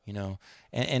media,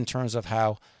 in terms of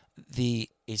how he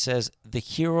says the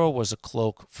hero was a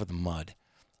cloak for the mud.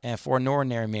 And for an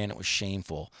ordinary man, it was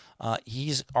shameful.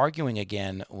 He's arguing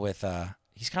again with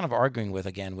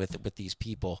these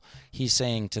people. He's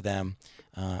saying to them,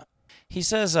 he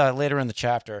says later in the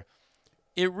chapter,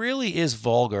 it really is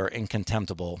vulgar and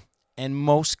contemptible, and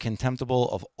most contemptible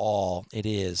of all it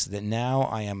is that now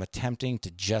I am attempting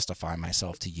to justify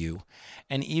myself to you,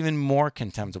 and even more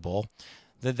contemptible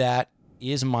that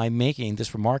is my making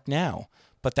this remark now.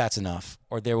 But that's enough,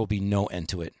 or there will be no end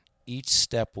to it. Each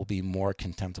step will be more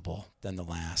contemptible than the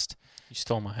last. You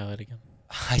stole my highlight again.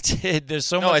 I did. There's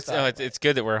so much. It's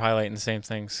good that we're highlighting the same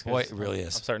things. Boy, it really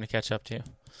is. I'm starting to catch up to you.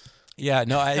 Yeah,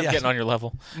 no, I'm getting on your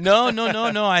level. No.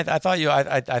 I thought you.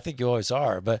 I think you always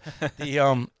are. But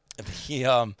it's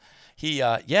the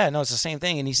same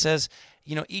thing. And he says,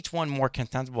 each one more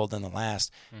contemptible than the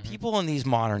last. Mm-hmm. People in these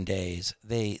modern days,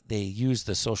 they use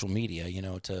the social media,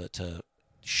 to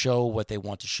show what they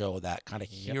want to show, that kind of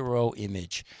hero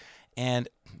image.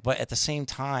 But at the same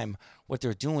time, what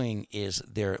they're doing is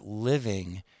they're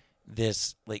living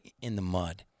this like in the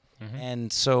mud. Mm-hmm.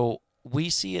 And so we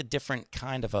see a different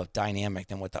kind of a dynamic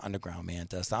than what the underground man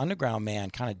does. The underground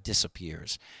man kind of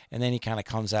disappears, and then he kind of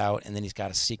comes out, and then he's got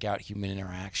to seek out human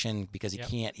interaction because he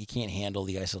can't handle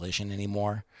the isolation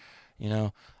anymore,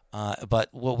 But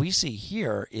what we see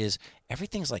here is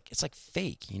everything's like, it's like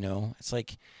fake,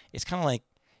 it's kind of like,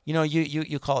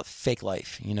 you call it fake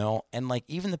life, and like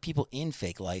even the people in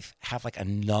fake life have like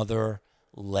another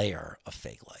layer of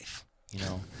fake life,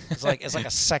 it's like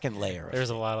a second layer. There's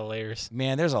a lot of layers,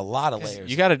 man. There's a lot of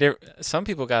layers. Some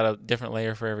people got a different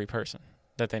layer for every person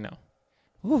that they know.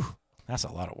 Ooh, that's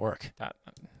a lot of work.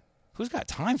 Who's got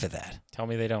time for that? Tell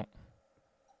me they don't.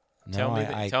 No,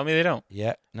 tell me they don't.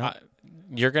 Yeah, no.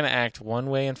 You're going to act one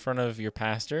way in front of your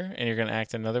pastor, and you're going to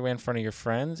act another way in front of your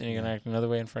friends, and you're going to act another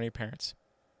way in front of your parents.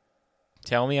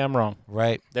 Tell me I'm wrong.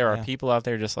 Right. There are people out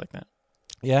there just like that.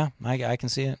 Yeah, I can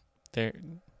see it.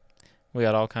 We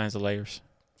got all kinds of layers.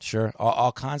 Sure,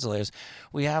 all kinds of layers.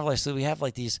 We have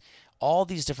all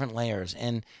these different layers,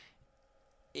 and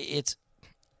it's,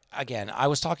 again, I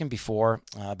was talking before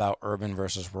about urban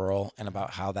versus rural and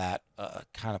about how that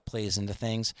kind of plays into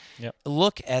things. Yep.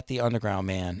 Look at the underground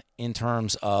man in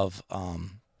terms of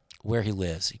where he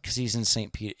lives, because he's in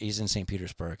St.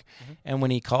 Petersburg, mm-hmm. And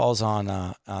when he calls on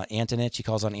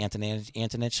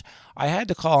Antonich. I had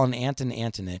to call on Anton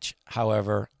Antonich,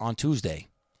 however, on Tuesday,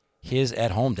 his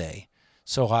at-home day.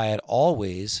 So I had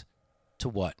always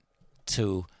to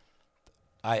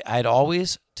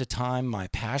time my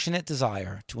passionate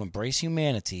desire to embrace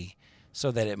humanity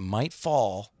so that it might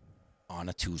fall on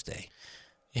a Tuesday.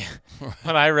 Yeah.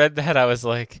 When I read that, I was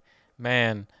like,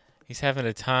 man, he's having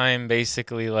a time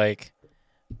basically like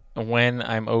when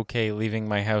I'm okay leaving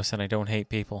my house and I don't hate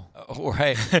people.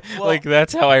 Right. Well, like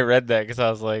that's how I read that, because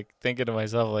I was like thinking to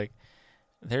myself, like,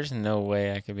 there's no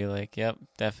way I could be like, yep,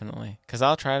 definitely. Because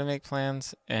I'll try to make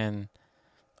plans, and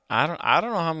I don't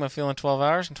know how I'm going to feel in 12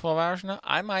 hours. In 12 hours from now,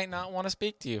 I might not want to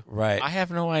speak to you. Right. I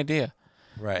have no idea.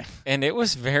 Right. And it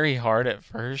was very hard at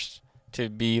first to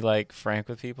be, like, frank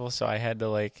with people. So I had to,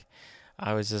 like,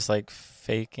 I was just, like,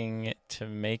 faking it to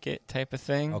make it type of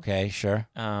thing. Okay, sure.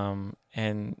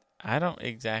 And I don't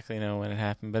exactly know when it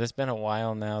happened, but it's been a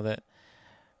while now that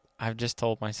I've just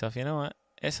told myself, you know what?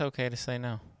 It's okay to say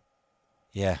no.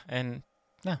 Yeah. And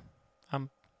no,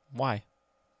 why?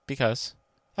 Because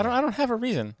I don't have a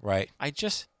reason. Right. I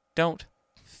just don't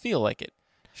feel like it.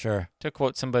 Sure. To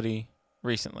quote somebody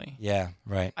recently. Yeah,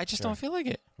 right. I just don't feel like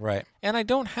it. Right. And I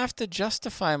don't have to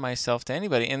justify myself to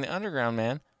anybody. And the underground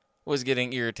man was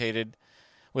getting irritated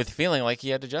with feeling like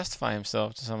he had to justify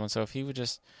himself to someone. So if he would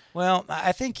just... Well,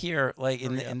 I think here, like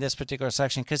in this particular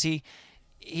section, because he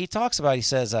talks about, he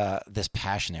says, this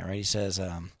passionate, right? He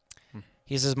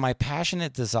says, my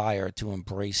passionate desire to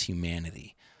embrace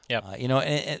humanity. Yep.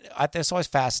 And it's always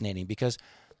fascinating because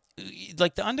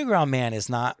like the underground man is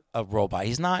not a robot.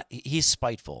 He's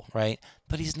spiteful, right?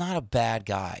 But he's not a bad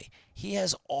guy. He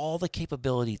has all the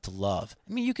capability to love.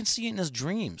 I mean, you can see it in his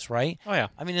dreams, right? Oh, yeah.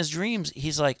 I mean, his dreams,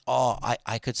 he's like, oh,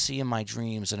 I could see in my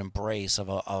dreams an embrace of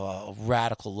a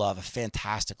radical love, a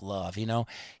fantastic love, you know?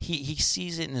 He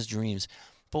sees it in his dreams.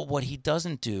 But what he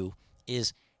doesn't do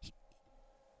is,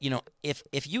 you know,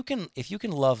 if you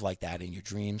can love like that in your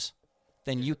dreams,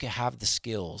 then you can have the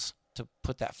skills to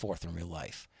put that forth in real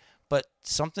life. But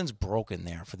something's broken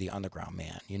there for the underground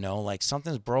man, you know, like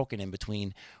something's broken in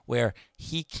between where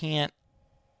he can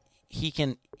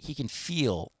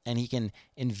feel and he can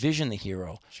envision the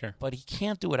hero, Sure, but he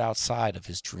can't do it outside of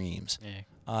his dreams. Yeah.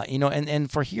 You know,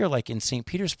 and for here, like in St.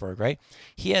 Petersburg, right?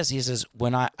 He says,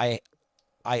 when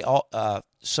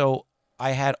so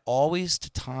I had always to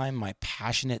time my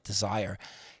passionate desire.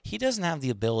 He doesn't have the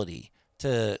ability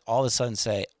to all of a sudden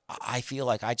say, I feel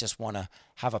like I just want to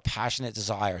have a passionate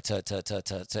desire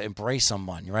to embrace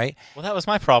someone, right? Well, that was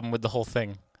my problem with the whole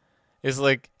thing. Is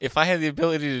like, if I had the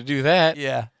ability to do that,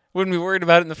 Yeah. wouldn't be worried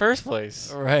about it in the first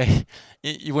place. Right.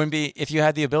 You wouldn't be, if you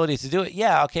had the ability to do it.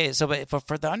 Yeah, okay. So, but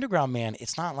for the underground man,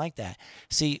 it's not like that.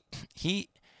 See,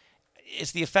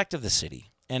 it's the effect of the city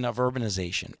and of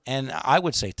urbanization, and I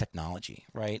would say technology,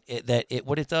 right?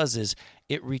 What it does is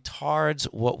it retards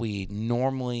what we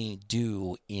normally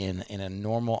do in a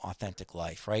normal, authentic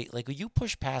life, right? Like you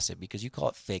push past it because you call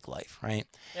it fake life, right?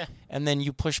 Yeah. And then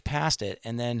you push past it,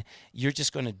 and then you're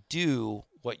just going to do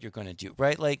what you're going to do,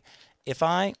 right? Like if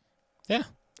I were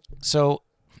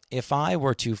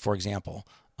to, for example,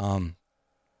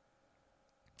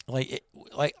 like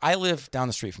I live down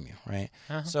the street from you, right?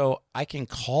 Uh-huh. So I can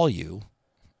call you.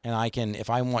 And I can,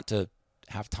 if I want to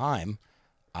have time,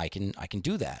 I can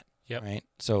do that. Yep. Right.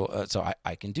 So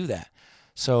I can do that.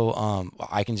 So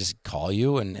I can just call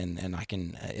you, and I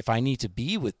can, if I need to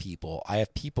be with people, I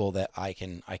have people that I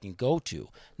can go to.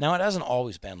 Now it hasn't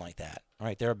always been like that.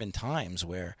 Right. There have been times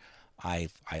where I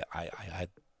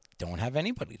don't have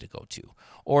anybody to go to,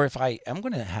 or if I am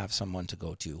going to have someone to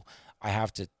go to, I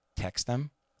have to text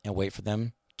them and wait for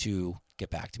them to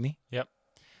get back to me. Yep.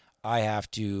 I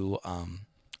have to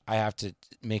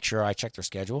make sure I check their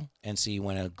schedule and see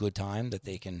when a good time that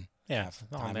they can have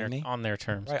time with me. On their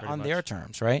terms, right? On much. their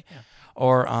terms, right? Yeah.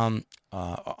 Or on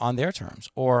their terms,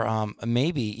 or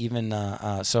maybe even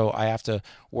so I have to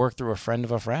work through a friend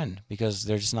of a friend because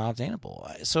they're just not obtainable.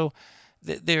 So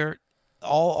they're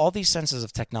all these senses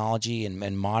of technology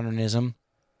and modernism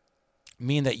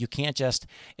mean that you can't just,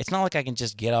 it's not like I can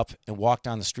just get up and walk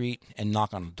down the street and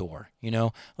knock on the door, you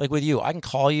know? Like with you, I can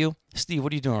call you, Steve,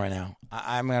 what are you doing right now?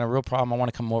 I'm got a real problem. I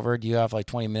want to come over. Do you have like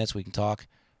 20 minutes we can talk?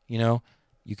 You know,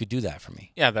 you could do that for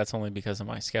me. Yeah, that's only because of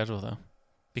my schedule, though.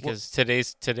 Because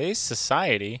today's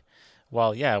society,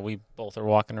 while, yeah, we both are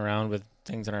walking around with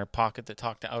things in our pocket that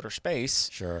talk to outer space.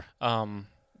 Sure.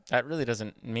 That really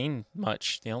doesn't mean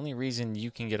much. The only reason you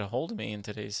can get a hold of me in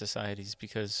today's society is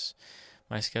because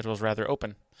my schedule is rather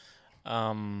open.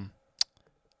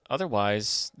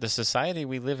 Otherwise, the society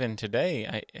we live in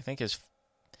today, I think, is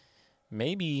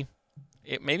maybe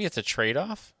it's a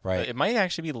trade-off. Right. It might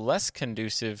actually be less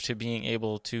conducive to being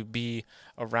able to be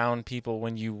around people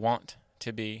when you want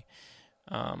to be,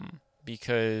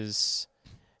 because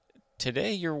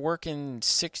today you're working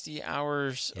 60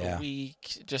 hours a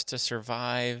week just to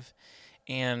survive.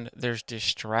 And there's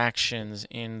distractions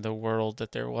in the world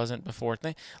that there wasn't before.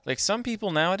 Like some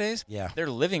people nowadays, their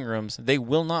living rooms, they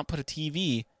will not put a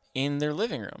TV in their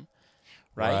living room.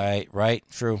 Right.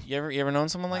 True. You ever known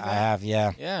someone like that? I have,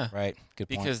 yeah. Yeah. Right. Good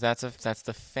point. Because that's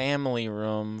the family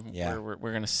room where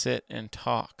we're going to sit and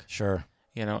talk. Sure.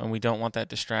 You know, and we don't want that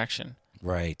distraction.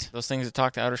 Right. Those things that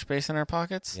talk to outer space in our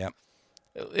pockets. Yep.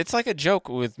 It's like a joke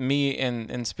with me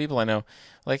and some people I know.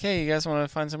 Like, hey, you guys want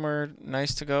to find somewhere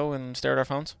nice to go and stare at our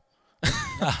phones?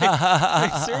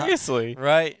 like, seriously.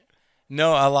 Right.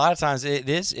 No, a lot of times it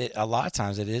is. A lot of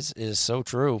times it is so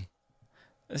true.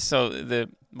 So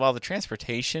while the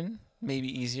transportation may be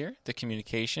easier, the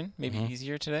communication may be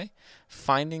easier today,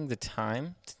 finding the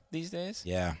time these days.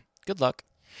 Yeah. Good luck.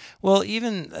 Well,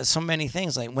 even so many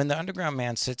things, like when the underground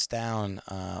man sits down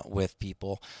with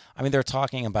people, I mean, they're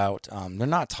talking about, they're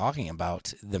not talking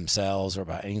about themselves or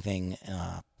about anything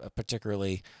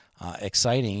particularly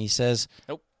exciting. He says,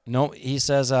 nope. No, he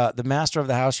says, the master of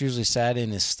the house usually sat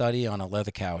in his study on a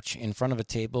leather couch in front of a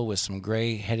table with some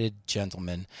gray-headed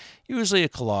gentlemen, usually a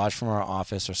collage from our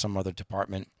office or some other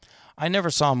department. I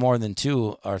never saw more than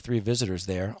 2 or 3 visitors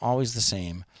there, always the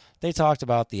same. They talked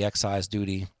about the excise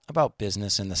duty, about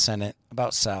business in the Senate,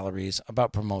 about salaries,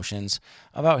 about promotions,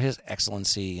 about His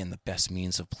Excellency and the best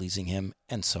means of pleasing him,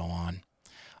 and so on.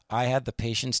 I had the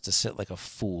patience to sit like a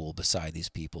fool beside these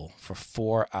people for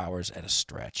 4 hours at a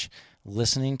stretch,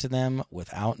 listening to them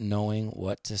without knowing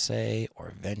what to say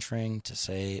or venturing to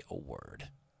say a word.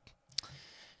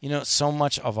 So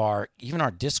much of even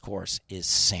our discourse is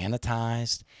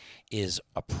sanitized, is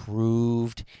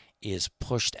approved, is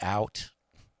pushed out,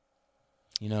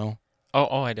 Oh,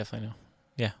 I definitely know.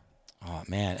 Yeah. Oh,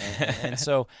 man. And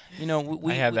so,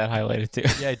 I had that highlighted too.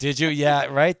 Yeah, did you? Yeah,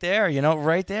 right there,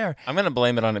 right there. I'm going to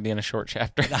blame it on it being a short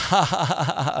chapter.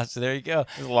 So there you go.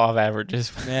 The law of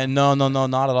averages. Man, no,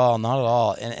 not at all, not at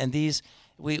all. And these,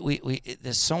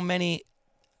 there's so many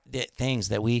things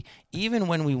that even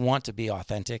when we want to be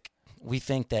authentic, we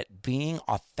think that being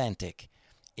authentic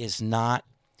is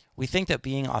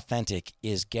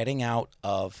getting out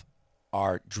of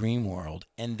our dream world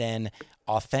and then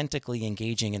authentically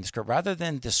engaging in the script. Rather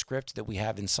than the script that we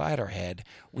have inside our head,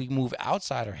 we move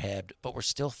outside our head, but we're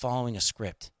still following a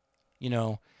script,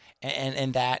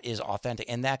 and that is authentic.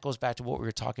 And that goes back to what we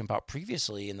were talking about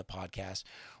previously in the podcast.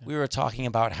 We were talking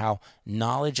about how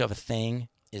knowledge of a thing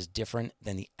is different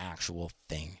than the actual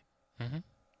thing. Mm-hmm.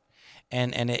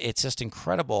 And it's just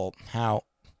incredible how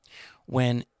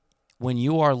when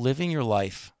you are living your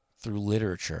life through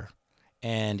literature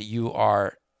and you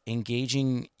are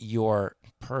engaging your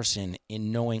person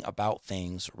in knowing about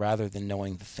things rather than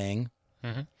knowing the thing,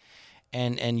 mm-hmm.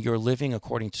 and you're living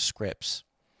according to scripts,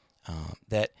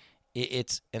 that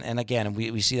it's and again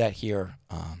we see that here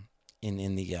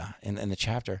in the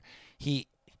chapter.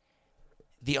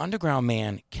 The underground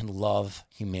man can love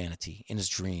humanity in his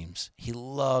dreams. He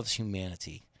loves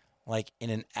humanity, like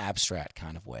in an abstract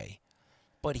kind of way,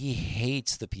 but he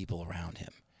hates the people around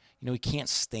him. He can't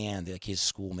stand his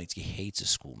schoolmates. He hates his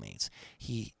schoolmates.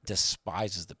 He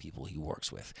despises the people he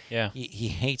works with. Yeah. He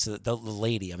hates the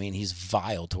lady. I mean, he's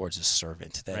vile towards his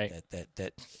servant right.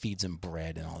 that feeds him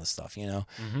bread and all this stuff,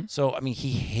 Mm-hmm. So, I mean,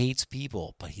 he hates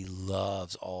people, but he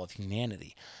loves all of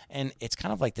humanity. And it's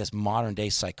kind of like this modern day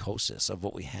psychosis of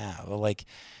what we have. Like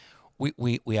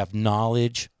we have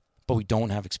knowledge, but we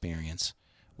don't have experience.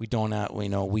 We don't have, we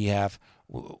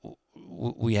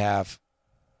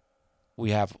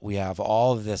have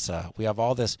all of this. We have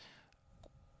all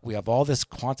this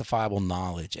quantifiable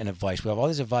knowledge and advice. We have all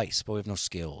this advice, but we have no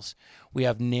skills. We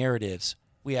have narratives.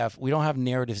 We don't have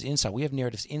narratives inside. We have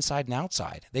narratives inside and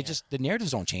outside. The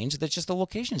narratives don't change. That's just the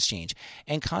locations change.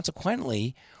 And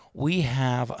consequently, we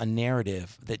have a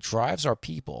narrative that drives our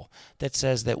people that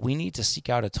says that we need to seek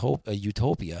out a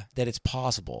utopia, that it's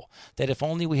possible, that if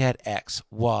only we had X,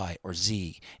 Y, or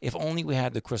Z, if only we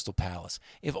had the Crystal Palace,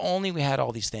 if only we had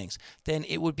all these things, then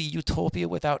it would be utopia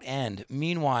without end.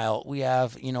 Meanwhile, we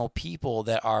have, people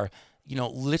that are,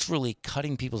 literally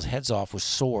cutting people's heads off with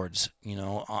swords,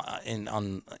 out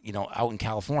in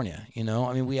California.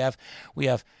 I mean, we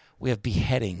have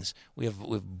beheadings, we have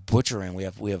butchering, we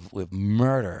have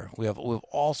murder, we have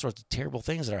all sorts of terrible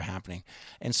things that are happening.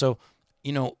 And so,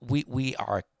 we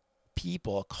are a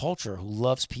people, a culture who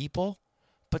loves people,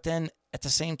 but then at the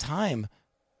same time,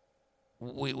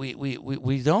 we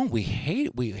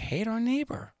hate our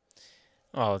neighbor.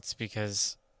 Well, it's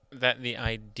because that the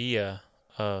idea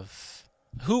of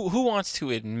who wants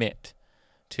to admit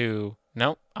to,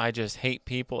 nope, I just hate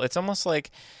people. It's almost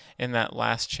like in that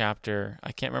last chapter,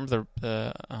 I can't remember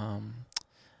the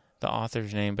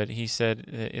author's name, but he said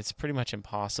it's pretty much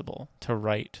impossible to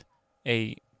write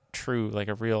a true, like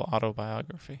a real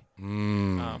autobiography.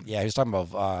 Yeah, he was talking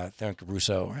about I think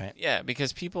Rousseau, right? Yeah,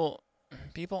 because people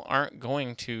aren't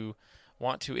going to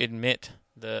want to admit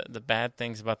the bad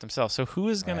things about themselves. So who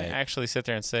is going to actually sit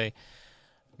there and say,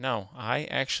 no, I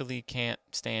actually can't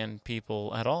stand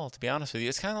people at all, to be honest with you.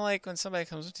 It's kind of like when somebody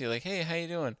comes up to you like, hey, how you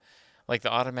doing? Like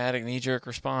the automatic knee-jerk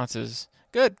response is,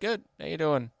 good, how you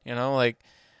doing? I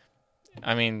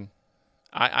mean,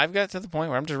 I've got to the point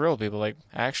where I'm just real with people. Like,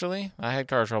 actually, I had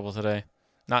car trouble today.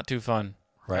 Not too fun.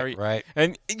 Right.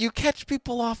 And you catch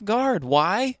people off guard.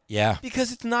 Why? Yeah.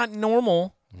 Because it's not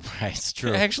normal. Right, it's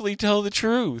true. To actually tell the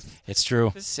truth. It's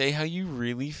true. To say how you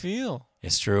really feel.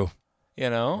 It's true.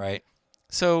 Right.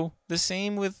 So the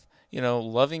same with,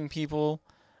 loving people.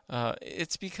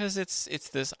 It's because it's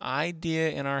this idea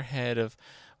in our head of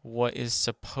what is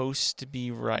supposed to be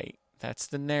right. That's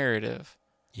the narrative.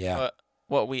 Yeah. But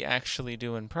what we actually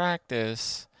do in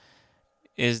practice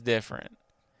is different.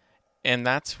 And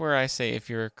that's where I say if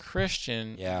you're a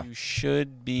Christian, you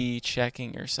should be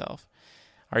checking yourself.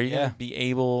 Are you going to be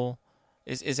able...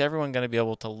 Is everyone going to be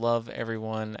able to love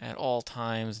everyone at all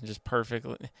times and just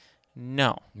perfectly...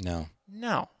 No,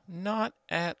 not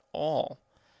at all.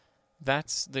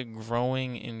 That's the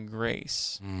growing in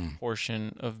grace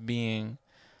portion of being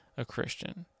a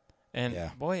Christian.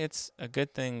 And boy, it's a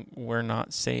good thing we're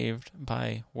not saved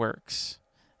by works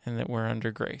and that we're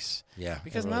under grace. Yeah.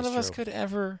 Because none of us could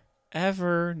ever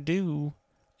do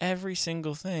every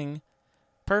single thing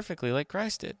perfectly like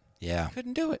Christ did. Yeah.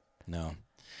 Couldn't do it. No,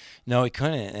 he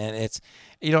couldn't. And it's,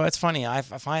 it's funny. I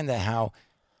find that how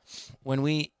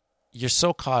when you're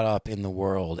so caught up in the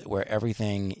world where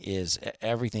everything is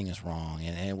wrong.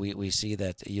 And we see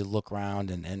that you look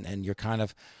around and you're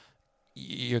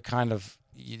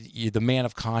the man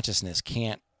of consciousness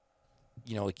can't,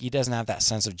 he doesn't have that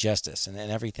sense of justice and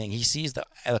everything. He sees the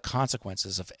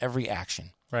consequences of every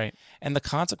action. Right. And the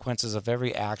consequences of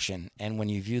every action, and when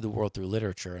you view the world through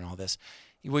literature and all this,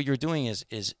 what you're doing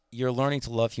is you're learning to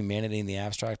love humanity in the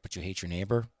abstract, but you hate your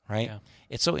neighbor, right? Yeah.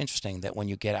 It's so interesting that when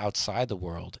you get outside the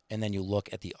world and then you look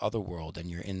at the other world and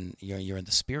you're in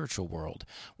the spiritual world,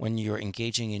 when you're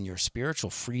engaging in your spiritual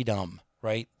freedom,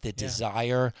 right? The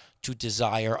desire to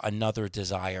desire another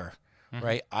desire. Mm-hmm.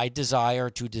 Right? I desire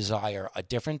to desire a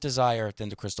different desire than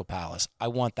the Crystal Palace. I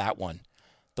want that one.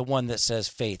 The one that says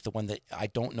faith, the one that I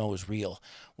don't know is real.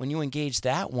 When you engage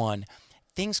that one,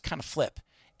 things kind of flip.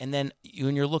 And then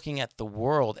when you're looking at the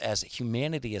world as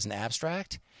humanity as an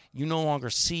abstract, you no longer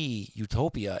see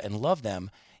utopia and love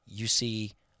them. You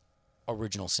see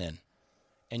original sin.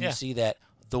 And you see that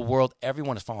the world,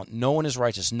 everyone is fallen. No one is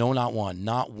righteous. No, not one.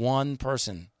 Not one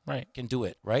person can do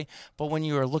it, right? But when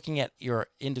you are looking at your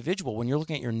individual, when you're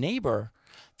looking at your neighbor,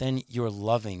 then you're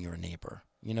loving your neighbor.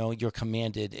 You're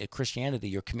commanded, in Christianity,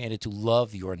 you're commanded to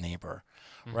love your neighbor,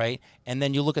 right? And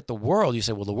then you look at the world, you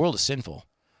say, well, the world is sinful,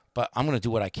 but I'm going to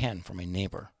do what I can for my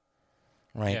neighbor,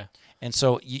 right? Yeah. And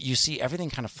so you see everything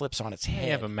kind of flips on its head.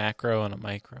 You have a macro and a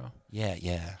micro. Yeah.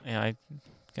 Yeah,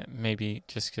 maybe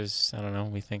just because, I don't know,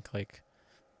 we think like,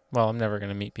 well, I'm never going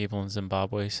to meet people in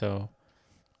Zimbabwe, so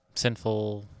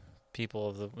sinful people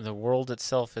of the world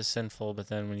itself is sinful, but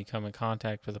then when you come in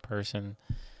contact with a person,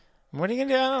 what are you going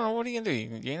to do? I don't know. What are you going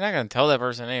to do? You're not going to tell that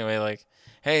person anyway, like,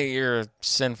 hey, you're a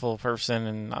sinful person,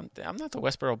 and I'm not the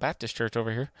Westboro Baptist Church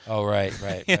over here. Oh, right.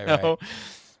 Right.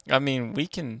 I mean,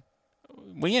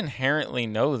 we inherently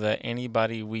know that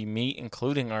anybody we meet,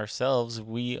 including ourselves,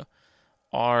 we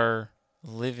are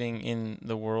living in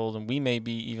the world, and we may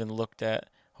be even looked at,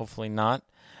 hopefully not,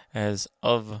 as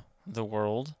of the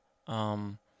world.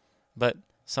 But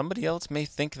somebody else may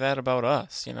think that about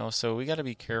us, so we got to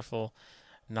be careful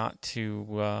not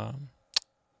to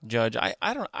judge.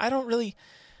 I don't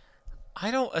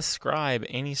ascribe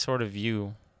any sort of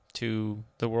view to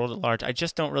the world at large. I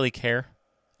just don't really care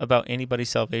about anybody's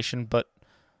salvation, but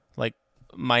like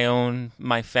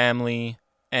my family,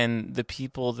 and the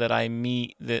people that I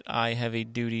meet that I have a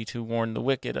duty to warn the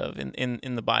wicked of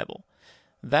in the Bible.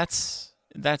 That's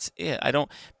it. I don't,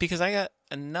 because I got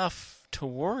enough to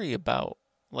worry about.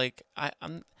 Like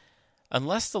I'm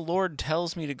unless the Lord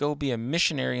tells me to go be a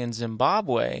missionary in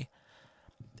Zimbabwe,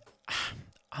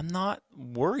 I'm not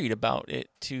worried about it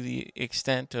to the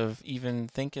extent of even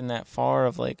thinking that far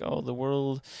of like, oh, the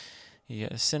world,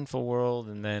 a sinful world,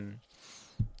 and then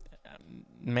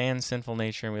man's sinful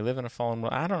nature, and we live in a fallen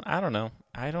world. I don't know.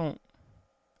 I don't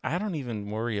even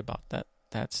worry about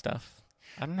that stuff.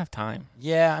 I don't have time.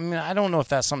 Yeah, I mean, I don't know if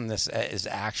that's something that is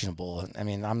actionable. I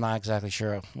mean, I'm not exactly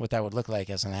sure what that would look like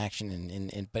as an action,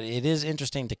 but it is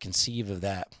interesting to conceive of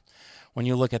that. When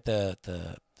you look at the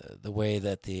way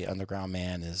that the underground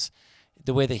man is,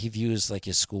 the way that he views like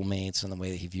his schoolmates and the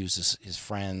way that he views his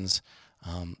friends,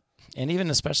 and even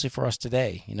especially for us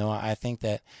today, I think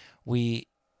that we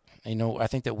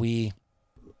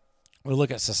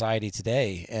look at society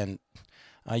today, and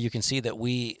you can see that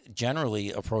we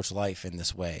generally approach life in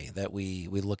this way, that we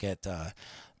look at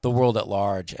the world at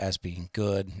large as being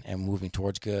good and moving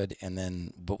towards good,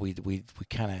 but we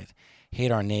kind of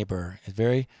hate our neighbor. It's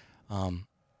very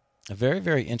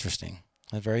very interesting.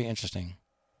 Very interesting.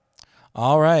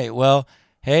 All right. Well,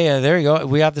 hey, there you go.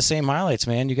 We have the same highlights,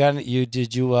 man. You want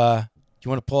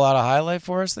to pull out a highlight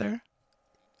for us there?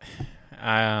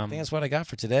 I think that's what I got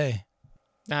for today.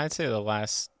 I'd say the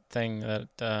last thing that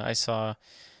I saw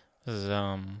was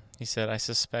he said, I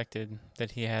suspected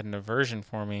that he had an aversion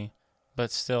for me,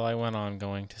 but still I went on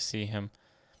going to see him,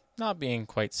 not being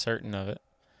quite certain of it.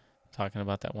 Talking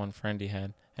about that one friend he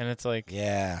had. And it's like,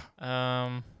 yeah.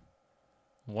 Wow.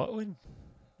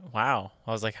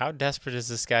 I was like, how desperate is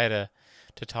this guy to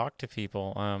talk to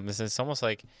people? This is almost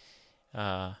like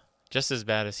just as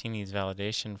bad as he needs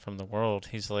validation from the world.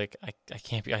 He's like, I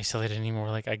can't be isolated anymore.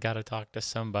 Like, I got to talk to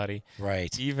somebody.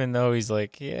 Right. Even though he's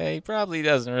like, yeah, he probably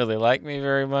doesn't really like me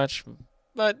very much,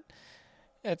 but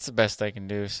it's the best I can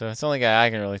do. So it's the only guy I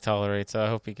can really tolerate. So I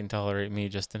hope he can tolerate me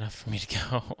just enough for me to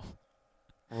go.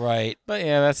 Right. But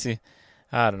yeah, that's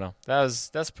I don't know.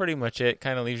 That's pretty much it.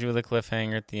 Kind of leaves you with a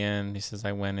cliffhanger at the end. He says,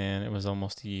 I went in. It was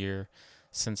almost a year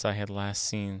since I had last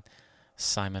seen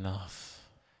Simonoff.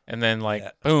 And then,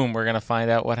 boom, we're going to find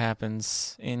out what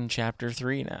happens in Chapter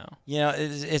 3 now. You know,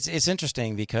 it's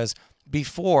interesting because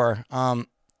previously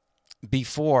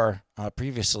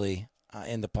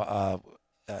in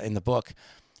the book,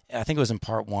 I think it was in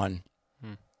part 1,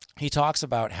 he talks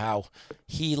about how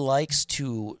he likes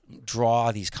to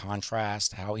draw these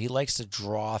contrasts, how he likes to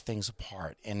draw things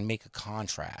apart and make a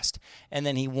contrast. And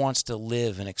then he wants to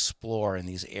live and explore in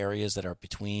these areas that are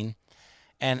between.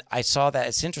 And I saw that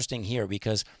it's interesting here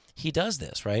because he does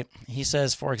this, right? He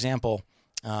says, for example,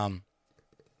 when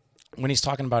he's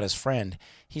talking about his friend,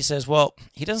 he says, well,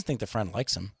 he doesn't think the friend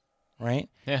likes him, right?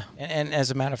 Yeah. And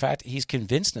as a matter of fact, he's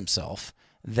convinced himself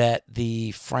that the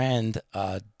friend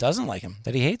doesn't like him,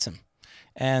 that he hates him.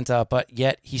 And but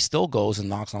yet he still goes and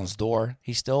knocks on his door.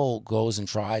 He still goes and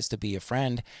tries to be a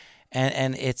friend.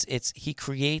 And he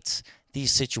creates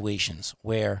these situations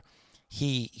where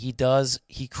he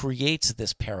creates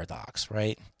this paradox,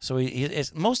 right? So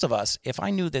most of us, if I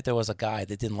knew that there was a guy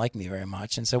that didn't like me very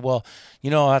much and said, well,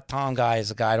 you know, that Tom guy is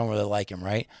a guy, I don't really like him,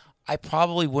 right? I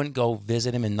probably wouldn't go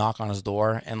visit him and knock on his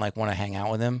door and want to hang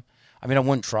out with him. I mean, I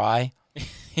wouldn't try.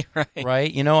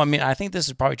 Right? You know, I mean, I think this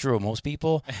is probably true of most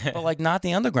people, but not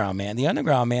the underground man. The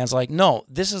underground man's like, no,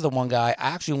 this is the one guy. I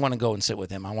actually want to go and sit with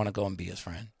him. I want to go and be his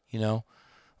friend, you know?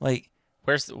 Why?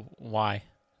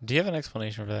 Do you have an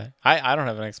explanation for that? I don't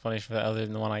have an explanation for that other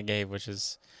than the one I gave, which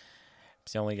is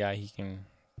it's the only guy he can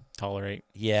tolerate.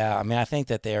 Yeah, I mean, I think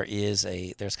that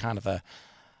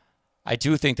I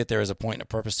do think that there is a point and a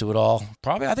purpose to it all.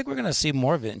 Probably, I think we're going to see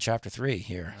more of it in Chapter 3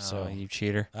 here. Oh, so you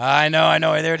cheater. I know.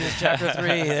 There it is, Chapter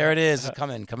 3. There it is. It's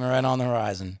coming right on the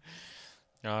horizon.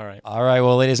 All right.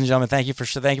 Well, ladies and gentlemen, thank you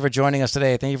for joining us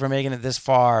today. Thank you for making it this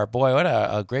far. Boy, what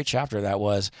a great chapter that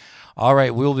was. All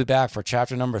right, we'll be back for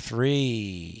chapter number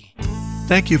 3.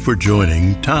 Thank you for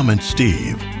joining Tom and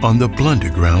Steve on the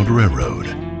Blunderground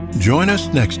Railroad. Join us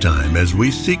next time as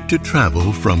we seek to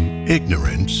travel from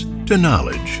ignorance to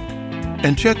knowledge.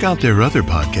 And check out their other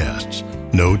podcasts,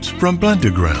 Notes from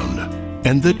Blunderground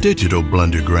and The Digital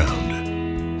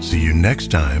Blunderground. See you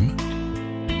next time